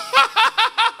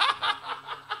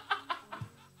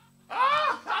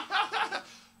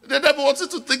 The devil wants you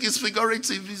to think it's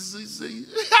figurative.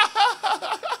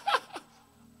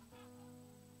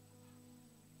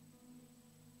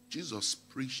 Jesus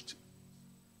preached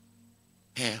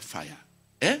air fire.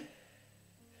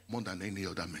 More than any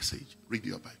other message. Read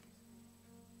your Bible.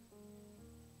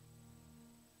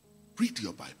 Read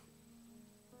your Bible.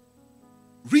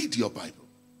 Read your Bible.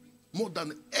 More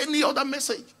than any other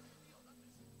message.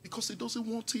 Because he doesn't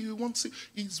want you.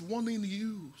 He's warning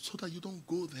you so that you don't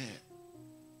go there.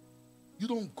 You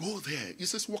don't go there. He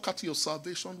says, walk out your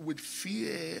salvation with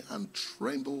fear and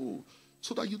tremble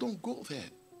so that you don't go there.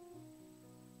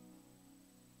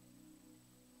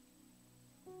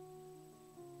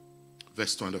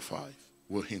 Verse 25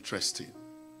 will interest you.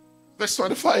 Verse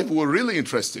 25 will really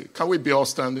interest you. Can we be all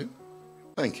standing?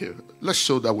 Thank you. Let's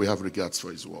show that we have regards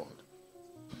for his word.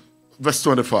 Verse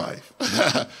 25.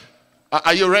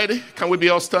 Are you ready? Can we be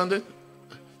all standing?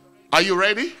 Are you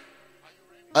ready?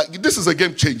 This is a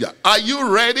game changer. Are you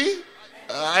ready?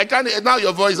 I can't. Now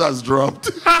your voice has dropped.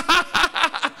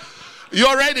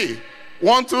 You're ready?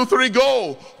 1, 2, 3,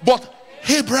 go. But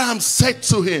Abraham said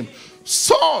to him,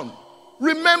 son,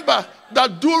 remember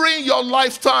that during your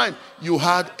lifetime you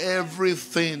had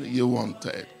everything you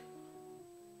wanted.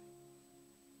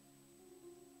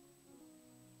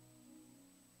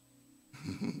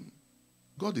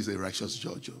 God is a righteous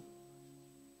judge.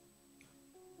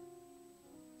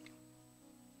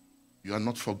 You are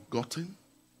not forgotten.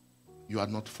 You are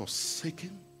not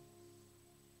forsaken.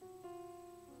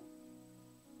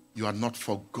 You are not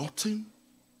forgotten.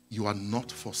 You are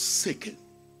not forsaken.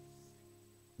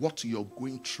 What you're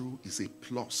going through is a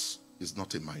plus, is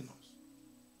not a minus.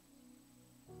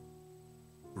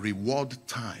 Reward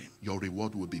time, your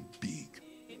reward will be big.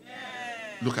 Amen.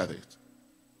 Look at it.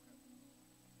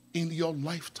 In your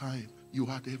lifetime, you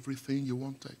had everything you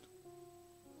wanted.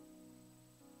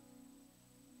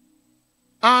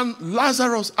 And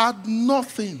Lazarus had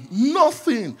nothing.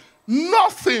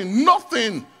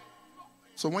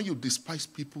 So when you despise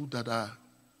people that are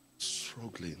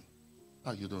struggling,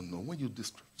 you don't know. When you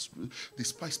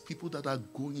despise people that are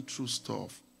going through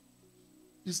stuff,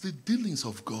 it's the dealings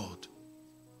of God.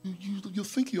 You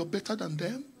think you're better than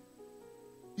them?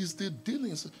 It's the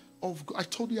dealings of God. I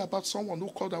told you about someone who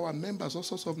called our members all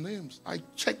sorts of names. I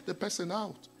checked the person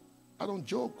out. I don't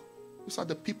joke. These are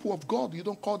the people of God. You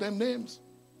don't call them names.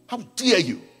 How dare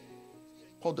you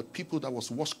call the people that was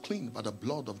washed clean by the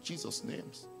blood of Jesus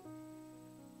names?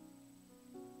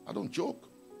 I don't joke.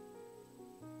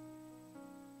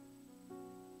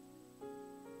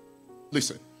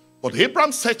 Listen, but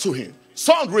Abraham said to him,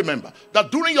 son, remember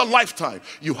that during your lifetime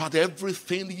you had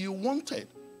everything you wanted,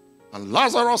 and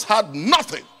Lazarus had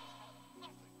nothing.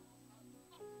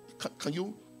 Can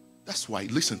you? That's why,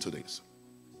 listen to this.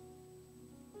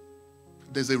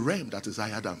 There's a realm that is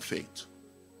higher than faith.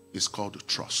 It's called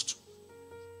trust.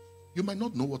 You might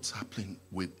not know what's happening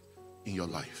in your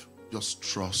life. Just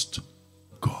trust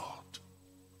God.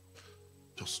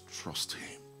 Just trust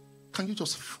Him. Can you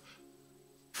just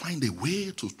find a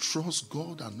way to trust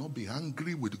God and not be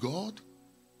angry with God?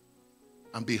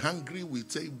 And be angry with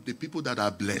the people that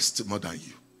are blessed more than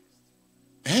you.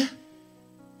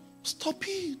 Stop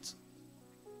it.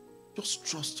 Just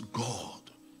trust God.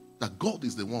 That God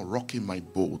is the one rocking my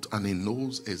boat and He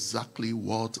knows exactly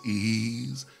what He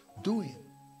is doing.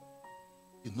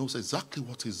 He knows exactly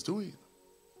what He's doing.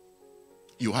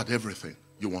 You had everything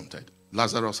you wanted.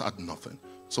 Lazarus had nothing.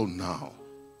 So now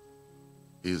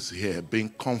He's here being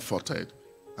comforted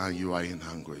and you are in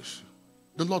anguish.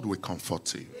 The Lord will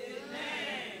comfort you.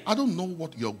 Amen. I don't know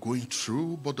what you're going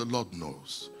through, but the Lord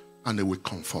knows and He will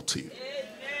comfort you. Amen.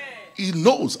 He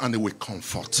knows and He will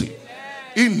comfort you. Amen.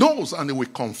 He knows and He will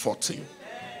comfort you. Amen.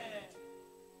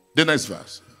 The next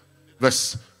verse,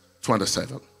 verse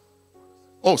 27.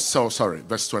 Oh, so sorry,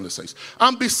 verse 26.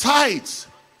 And besides,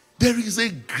 there is a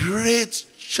great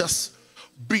chasm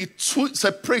between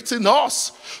separating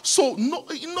us. So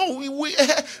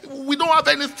we don't have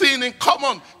anything in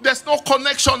common. There's no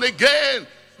connection again.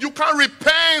 You can't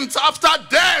repent after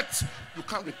death. You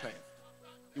can't repent.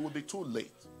 It will be too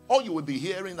late. All you will be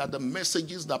hearing are the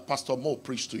messages that Pastor Mo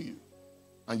preached to you,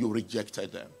 and you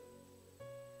rejected them.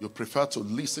 You prefer to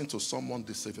listen to someone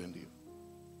deceiving you.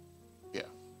 Yeah.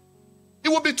 It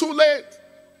will be too late.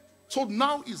 So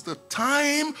now is the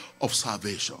time of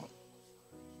salvation.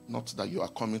 Not that you are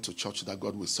coming to church that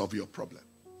God will solve your problem.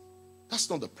 That's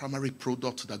not the primary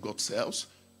product that God sells.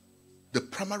 The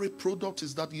primary product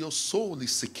is that your soul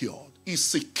is secured. It's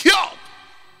secured.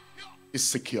 It's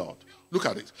secured. Look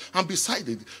at it. And beside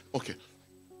it, okay,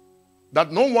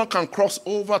 that no one can cross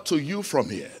over to you from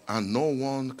here, and no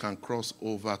one can cross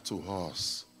over to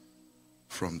us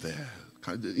from there.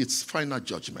 It's final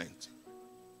judgment.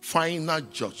 Final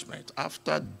judgment.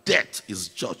 After death is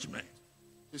judgment.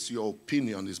 This is your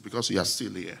opinion, is because you are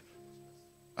still here.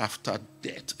 After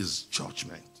death is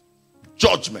judgment.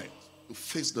 Judgment. You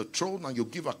face the throne and you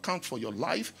give account for your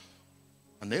life,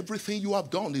 and everything you have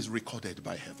done is recorded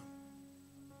by heaven.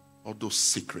 All those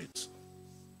secrets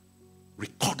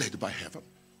recorded by heaven.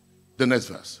 The next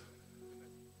verse.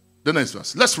 The next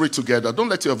verse. Let's read together. Don't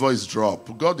let your voice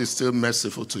drop. God is still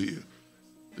merciful to you.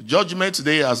 The judgment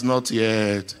day has not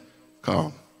yet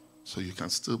come. So you can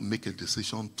still make a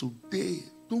decision today.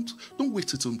 Don't wait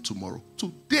till tomorrow.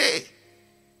 Today.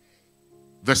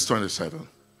 Verse 27.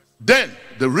 Then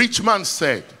the rich man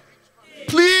said,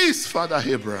 please, Father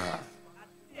Abraham,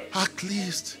 at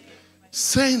least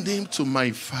send him to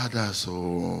my father's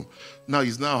home. Now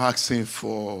he's now asking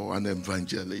for an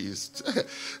evangelist.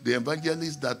 The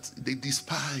evangelist that they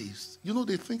despise. You know,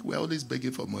 they think we're always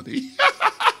begging for money.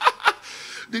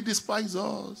 They despise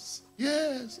us.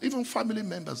 Yes, even family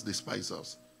members despise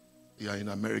us. You are in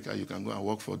America, you can go and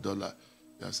work for $1.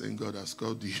 They are saying God has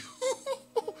called you.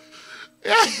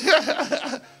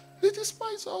 They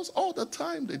despise us all the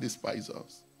time. They despise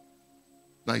us.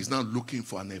 Now he's now looking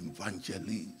for an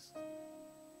evangelist.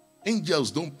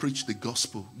 Angels don't preach the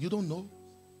gospel. You don't know?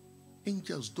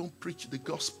 Angels don't preach the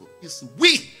gospel. It's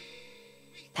we,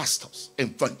 pastors,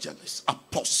 evangelists,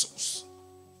 apostles,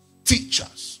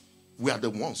 teachers. We are the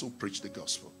ones who preach the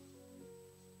gospel.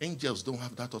 Angels don't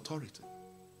have that authority.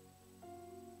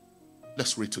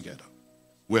 Let's read together.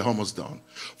 We're almost done.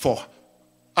 For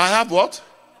I have what?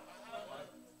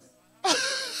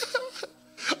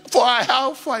 For I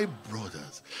have 5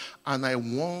 brothers, and I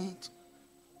want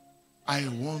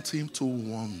him to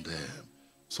warn them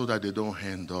so that they don't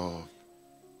end up.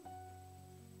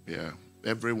 Yeah.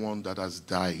 Everyone that has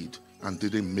died and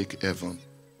didn't make heaven,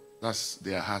 that's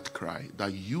their heart cry.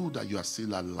 That you are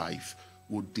still alive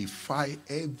will defy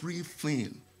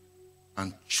everything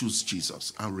and choose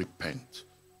Jesus and repent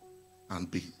and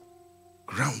be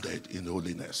grounded in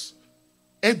holiness.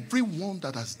 Everyone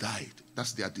that has died,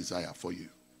 that's their desire for you.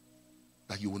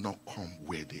 That you will not come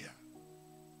where they are.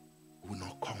 You will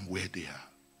not come where they are.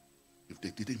 If they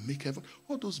didn't make heaven,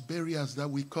 all those burials that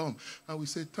we come and we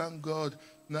say, thank God,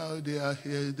 now they are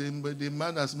here. The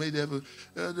man has made heaven.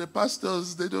 The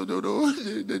pastors, they don't know.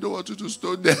 They don't want you to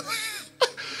stone them.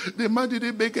 The man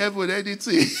didn't make heaven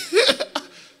anything.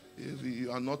 If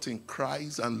you are not in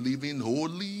Christ and living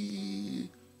holy,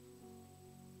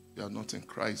 you are not in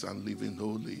Christ and living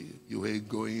holy, you ain't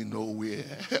going nowhere.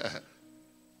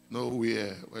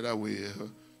 Nowhere. Whether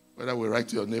we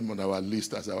write your name on our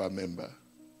list as our member,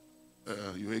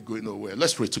 you ain't going nowhere.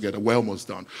 Let's read together. We're almost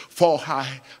done. For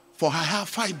I have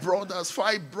five brothers,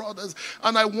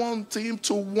 and I want him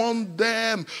to warn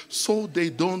them so they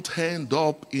don't end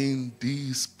up in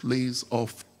this place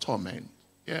of torment.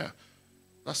 Yeah,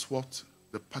 that's what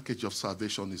the package of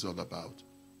salvation is all about.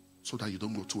 So that you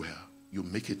don't go to hell, you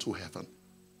make it to heaven.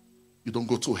 You don't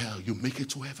go to hell, you make it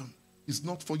to heaven. It's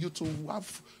not for you to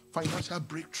have financial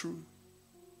breakthrough.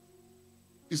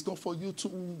 It's not for you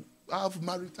to have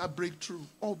marital breakthrough.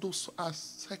 All those are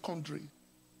secondary.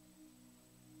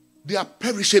 They are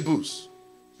perishables.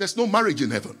 There's no marriage in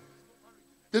heaven.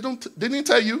 They didn't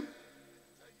tell you.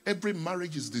 Every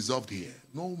marriage is dissolved here.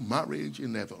 No marriage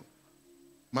in heaven.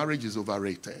 Marriage is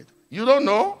overrated. You don't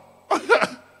know?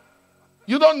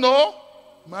 You don't know?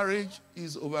 Marriage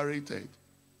is overrated.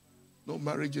 No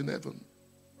marriage in heaven.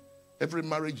 Every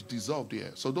marriage dissolved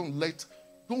here. So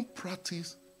don't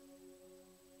practice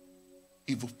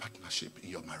evil partnership in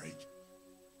your marriage.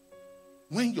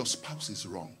 When your spouse is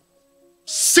wrong,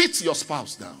 sit your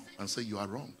spouse down and say, you are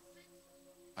wrong.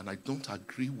 And I don't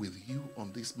agree with you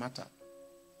on this matter.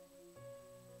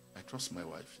 I trust my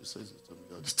wife. She says it to me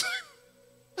all the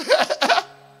time.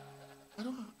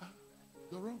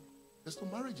 You're wrong. There's no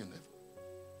marriage in heaven.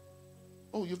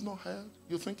 Oh, you've not heard?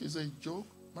 You think it's a joke?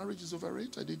 Marriage is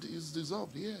overrated. It is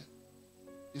dissolved here.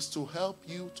 It's to help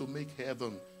you to make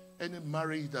heaven. Any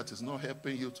marriage that is not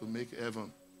helping you to make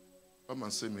heaven, come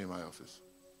and see me in my office.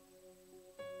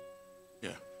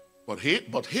 Yeah. But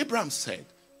Abraham said,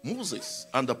 Moses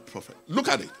and the prophet. Look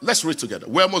at it. Let's read together.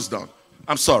 We're almost done.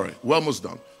 I'm sorry. We're almost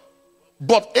done.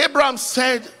 But Abraham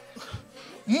said,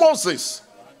 Moses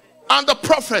and the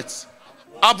prophets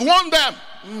have warned them.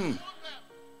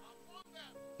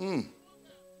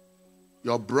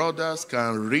 Your brothers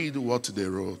can read what they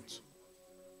wrote.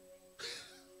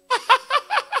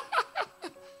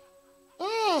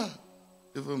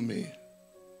 Even me.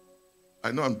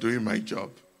 I know I'm doing my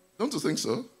job. Don't you think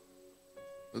so?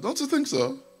 Don't you think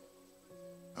so?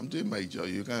 I'm doing my job.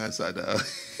 You can answer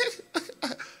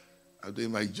that. I'm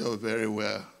doing my job very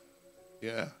well.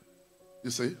 Yeah.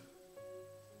 You see?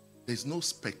 There's no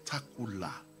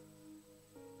spectacular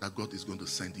that God is going to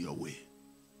send your way.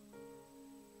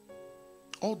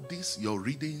 All this you're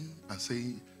reading and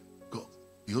saying, God,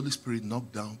 the Holy Spirit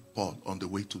knocked down Paul on the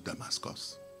way to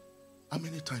Damascus. How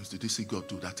many times did you see God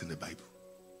do that in the Bible?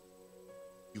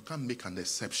 You can't make an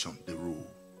exception the rule.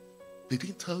 They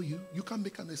didn't tell you. You can't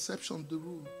make an exception the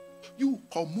rule. You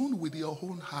commune with your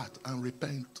own heart and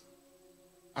repent.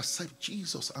 Accept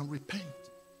Jesus and repent.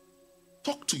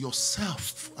 Talk to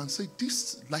yourself and say,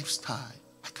 this lifestyle,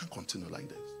 I can't continue like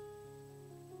this.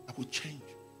 I will change.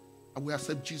 I will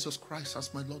accept Jesus Christ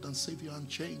as my Lord and Savior and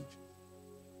change.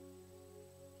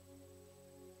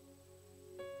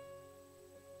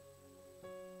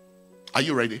 Are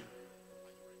you ready?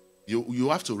 You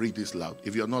have to read this loud.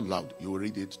 If you're not loud, you will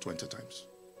read it 20 times.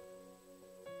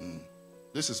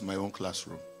 This is my own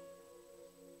classroom.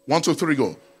 1, 2, 3,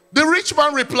 go. The rich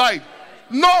man replied,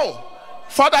 no,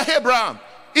 Father Abraham,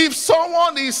 if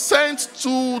someone is sent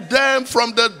to them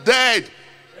from the dead,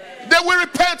 they will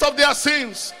repent of their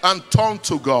sins and turn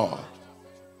to God.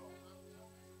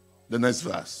 The next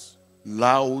verse.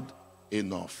 Loud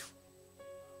enough.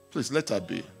 Please let that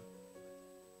be.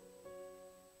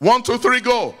 1, 2, 3,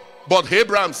 go. But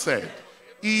Abraham said,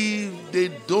 if they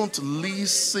don't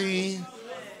listen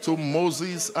to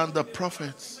Moses and the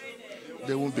prophets,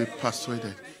 they won't be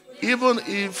persuaded. Even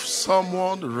if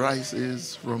someone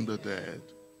rises from the dead.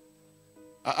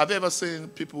 Have you ever seen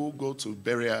people who go to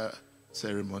burial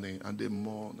ceremony and they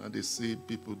mourn and they see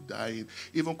people dying?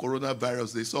 Even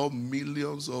coronavirus, they saw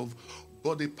millions of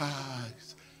body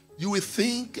parts. You will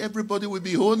think everybody will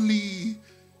be holy.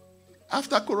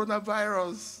 After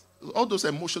coronavirus, all those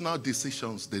emotional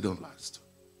decisions, they don't last.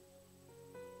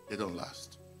 They don't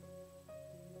last.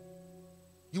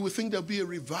 You will think there'll be a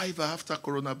revival after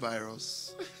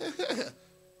coronavirus.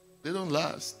 They don't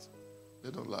last. They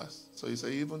don't last. So you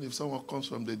say, even if someone comes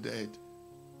from the dead,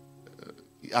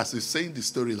 as he's saying the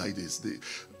story like this,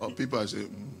 people are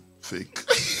saying, fake.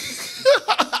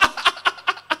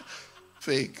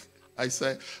 Fake. I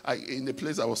said, in the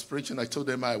place I was preaching, I told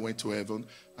them I went to heaven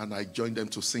and I joined them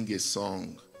to sing a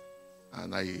song.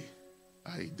 And I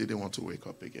didn't want to wake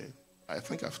up again. I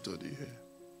think I've told you here.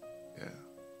 Yeah.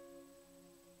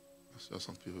 I saw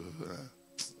some people,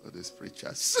 these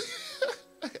preachers.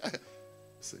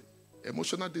 See,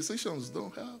 emotional decisions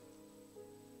don't help.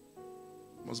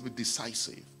 Must be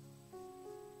decisive.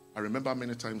 I remember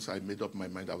many times I made up my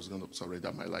mind I was going to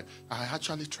surrender my life. I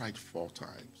actually tried 4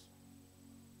 times.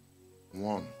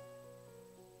 1,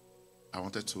 I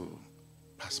wanted to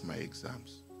pass my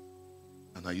exams.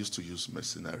 And I used to use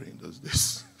mercenary in those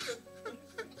days.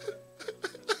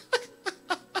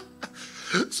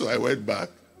 So I went back.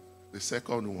 The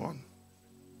second one.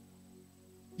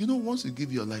 You know, once you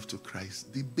give your life to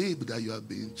Christ, the babe that you have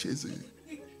been chasing,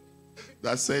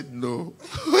 that said no.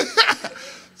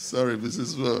 Sorry,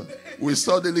 Mrs. Well, we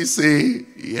suddenly say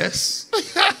yes.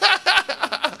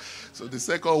 So the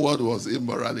second one was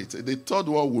immorality. The third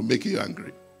one will make you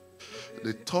angry.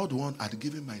 The third one, I'd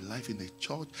given my life in a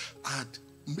church. I'd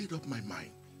made up my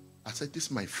mind. I said, this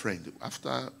is my friend.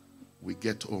 After we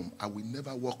get home, I will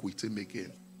never walk with him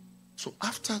again. So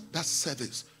after that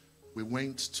service, we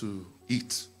went to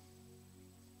eat.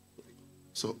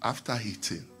 So after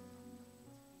eating,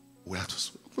 we had to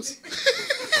smoke.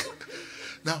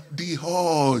 Now, the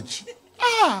urge.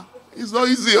 It's not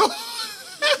easy.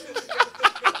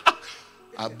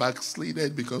 I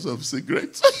backslided because of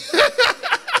cigarettes.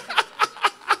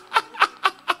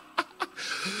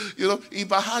 You know,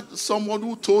 if I had someone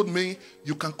who told me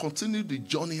you can continue the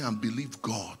journey and believe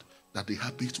God that the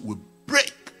habit will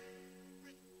break,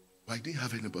 but I didn't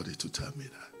have anybody to tell me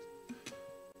that.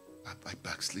 I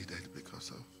backslided because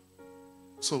of.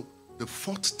 So the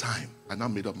 4th time, I now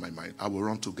made up my mind, I will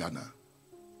run to Ghana.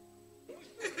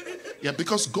 Yeah,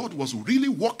 because God was really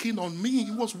working on me.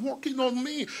 He was working on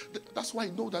me. That's why I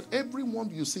know that everyone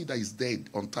you see that is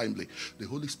dead untimely, the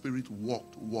Holy Spirit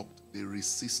walked. They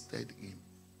resisted him.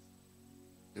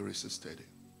 They resisted him.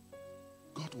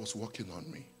 God was working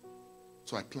on me.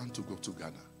 So I planned to go to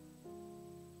Ghana.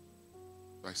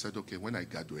 So I said, okay, when I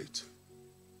graduate,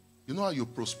 you know how you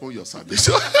postpone your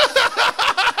salvation?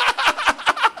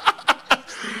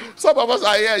 Some of us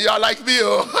are here, you are like me.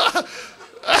 Oh.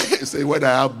 You say, when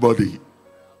I have money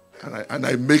and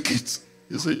I make it,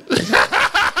 you see,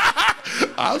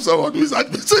 I have someone who is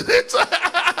admitting it.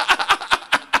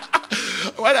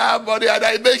 When I have money and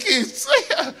I make it.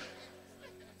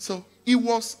 So it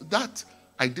was that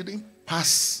I didn't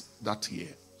pass that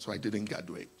year, so I didn't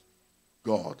graduate.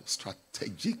 God,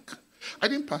 strategic. I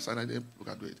didn't pass and I didn't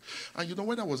graduate. And you know,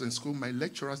 when I was in school, my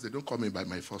lecturers, they don't call me by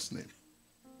my first name.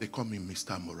 They call me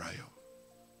Mr. Morayo.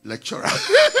 Lecturer.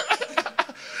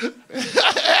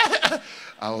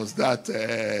 I was that,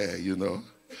 you know.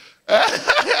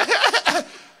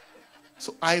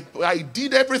 So I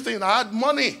did everything. I had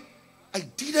money. I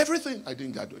did everything. I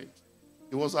didn't graduate.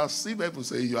 It was as if people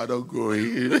say, you are not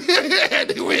going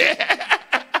anywhere.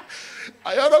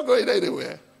 I am not going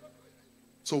anywhere.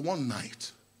 So one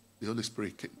night, the Holy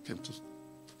Spirit came to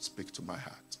speak to my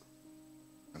heart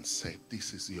and said,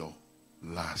 this is your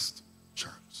last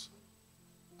chance.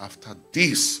 After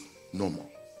this, no more.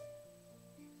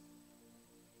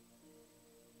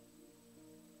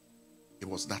 It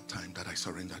was that time that I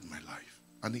surrendered my life.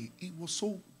 And the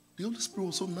Holy Spirit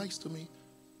was so nice to me.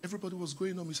 Everybody was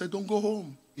going home. He said, don't go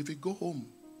home. If you go home,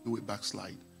 you will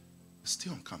backslide.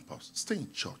 Stay on campus. Stay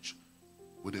in church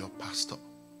with your pastor.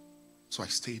 So I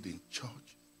stayed in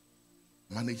church,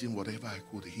 managing whatever I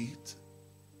could eat.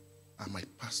 And my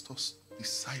pastors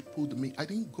discipled me. I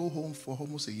didn't go home for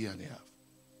almost a year and a half.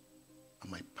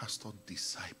 And my pastor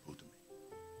discipled me.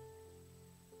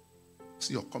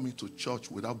 See, you're coming to church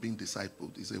without being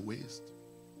discipled is a waste.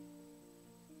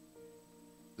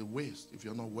 The waste. If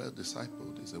you're not well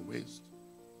discipled, is a waste.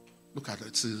 Look at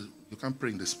it. See, you can't pray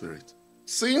in the Spirit.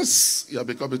 Since you are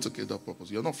becoming to kingdom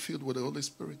purpose, you're not filled with the Holy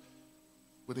Spirit,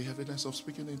 with the evidence of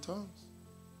speaking in tongues.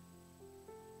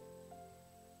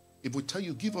 If we tell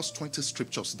you, give us 20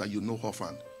 scriptures that you know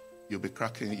offhand, you'll be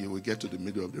cracking, you will get to the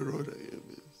middle of the road. You'll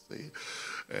say,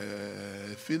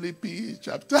 Philippi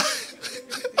chapter.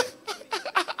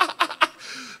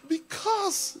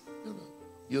 Because,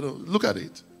 you know, look at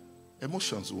it.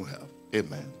 Emotions won't help.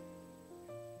 Amen.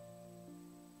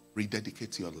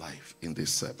 Rededicate your life in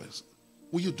this service.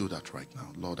 Will you do that right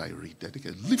now? Lord, I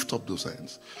rededicate. Lift up those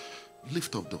hands.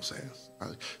 Lift up those hands.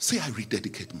 Say, I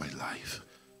rededicate my life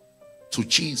to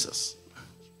Jesus,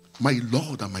 my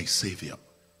Lord and my Savior.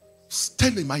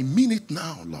 Tell him, I mean it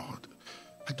now, Lord.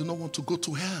 I do not want to go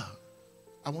to hell.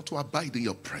 I want to abide in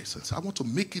your presence. I want to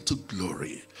make it to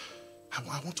glory.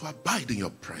 I want to abide in your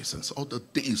presence all the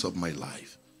days of my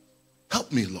life.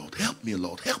 Help me, Lord. Help me,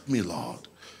 Lord. Help me, Lord.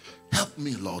 Help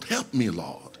me, Lord. Help me,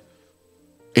 Lord.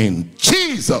 In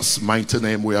Jesus' mighty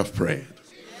name we have prayed.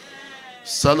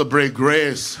 Celebrate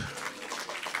grace.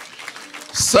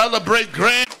 Celebrate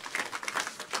grace.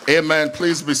 Amen.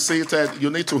 Please be seated. You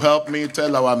need to help me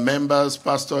tell our members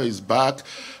Pastor is back.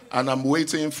 And I'm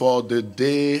waiting for the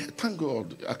day. Thank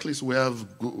God, at least we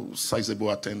have good, sizable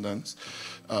attendance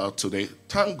today.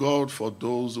 Thank God for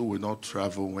those who will not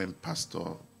travel when Pastor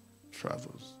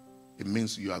travels. It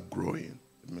means you are growing.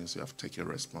 It means you have taken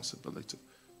responsibility.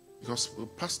 Because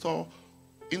Pastor,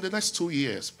 in the next 2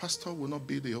 years, Pastor will not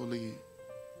be the only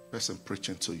person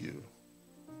preaching to you.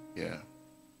 Yeah.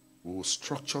 We will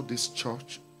structure this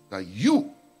church that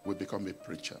you will become a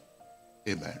preacher.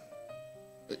 Amen.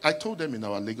 I told them in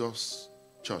our Lagos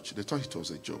church, they thought it was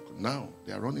a joke. Now,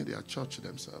 they are running their church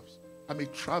themselves. I'm a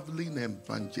traveling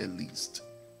evangelist.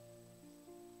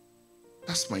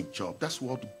 That's my job. That's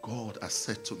what God has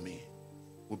said to me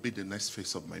will be the next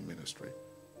phase of my ministry.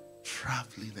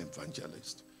 Traveling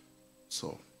evangelist.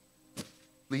 So,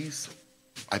 please,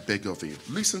 I beg of you,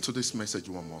 listen to this message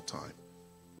one more time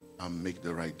and make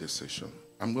the right decision.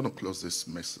 I'm going to close this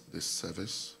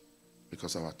service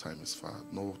because our time is far.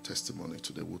 No testimony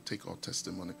today. We'll take our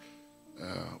testimony.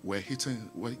 We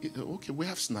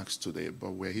have snacks today,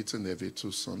 but we're hitting every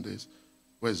 2 Sundays.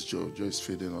 Where's Joe? Joe is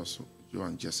feeding us. Joe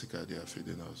and Jessica, they are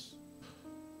feeding us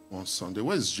on Sunday.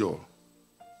 Where's Joe?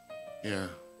 Yeah.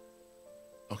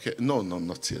 Okay. No,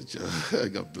 not yet, Joe.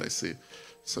 God bless you.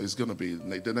 So it's going to be,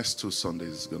 the next 2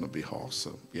 Sundays is going to be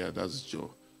awesome. Yeah, that's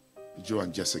Joe. Joe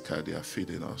and Jessica, they are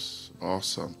feeding us.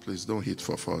 Awesome. Please don't eat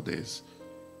for 4 days.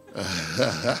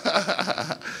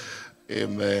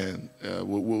 Amen.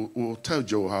 We'll tell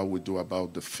Joe how we do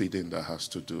about the feeding that has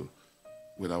to do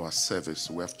with our service.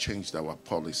 We have changed our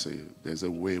policy. There's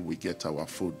a way we get our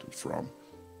food from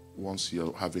once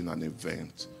you're having an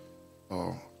event.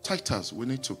 Tithes, we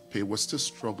need to pay. We're still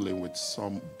struggling with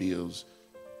some bills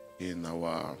in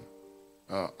our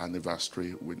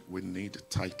anniversary. We need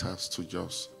tithes to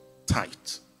just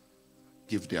tithe.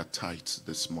 Give their tithes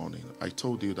this morning. I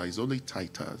told you that it's only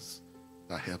tithers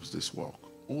that helps this work.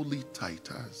 Only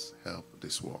tithers help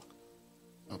this work.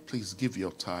 Please give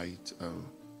your tithe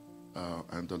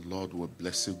and the Lord will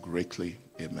bless you greatly.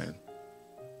 Amen.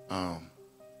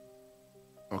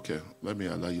 Okay, let me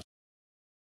allow you.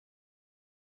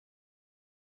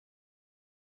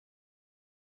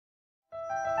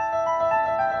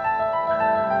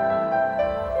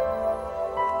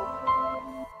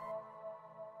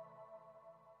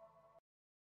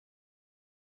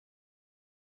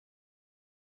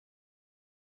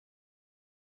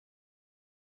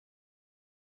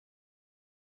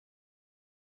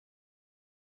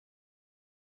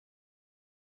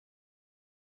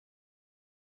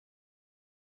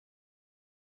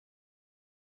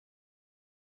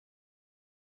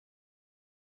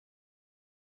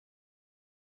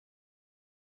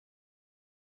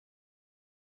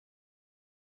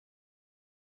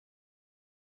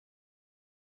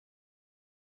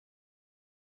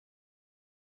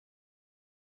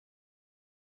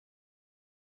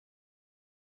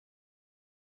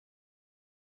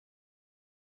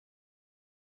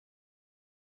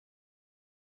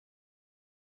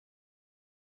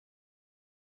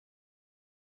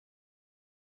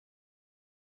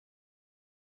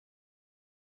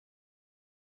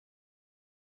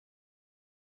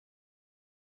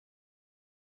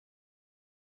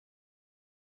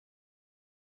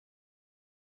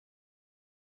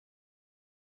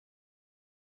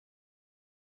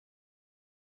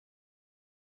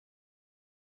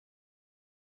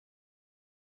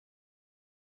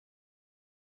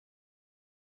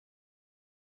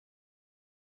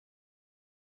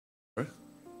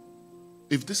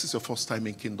 If this is your first time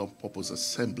in Kingdom Purpose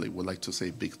Assembly, we'd like to say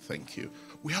a big thank you.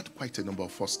 We had quite a number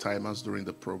of first-timers during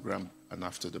the program and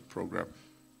after the program.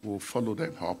 We'll follow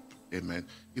them up. Amen.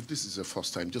 If this is your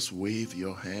first time, just wave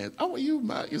your hand. How are you,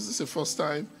 ma? Is this your first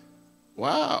time?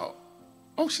 Wow.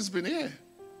 Oh, she's been here.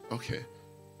 Okay.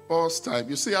 First time.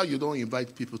 You see how you don't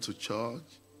invite people to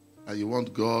church and you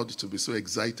want God to be so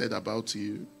excited about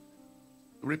you?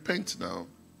 Repent now.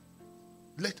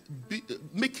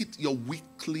 Make it your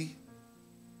weekly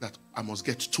that I must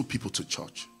get 2 people to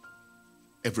church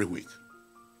every week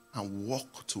and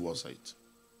walk towards it,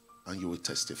 and you will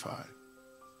testify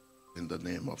in the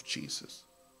name of Jesus.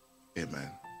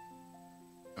 Amen.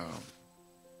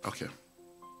 Okay.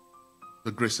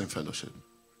 The grace and fellowship.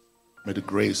 May the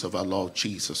grace of our Lord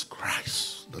Jesus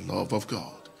Christ, the love of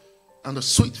God, and the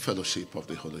sweet fellowship of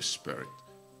the Holy Spirit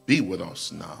be with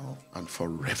us now and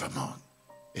forevermore.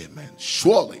 Amen.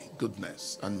 Surely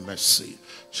goodness and mercy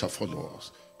shall follow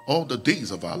us all the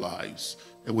days of our lives,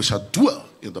 and we shall dwell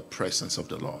in the presence of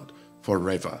the Lord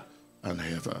forever and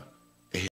ever.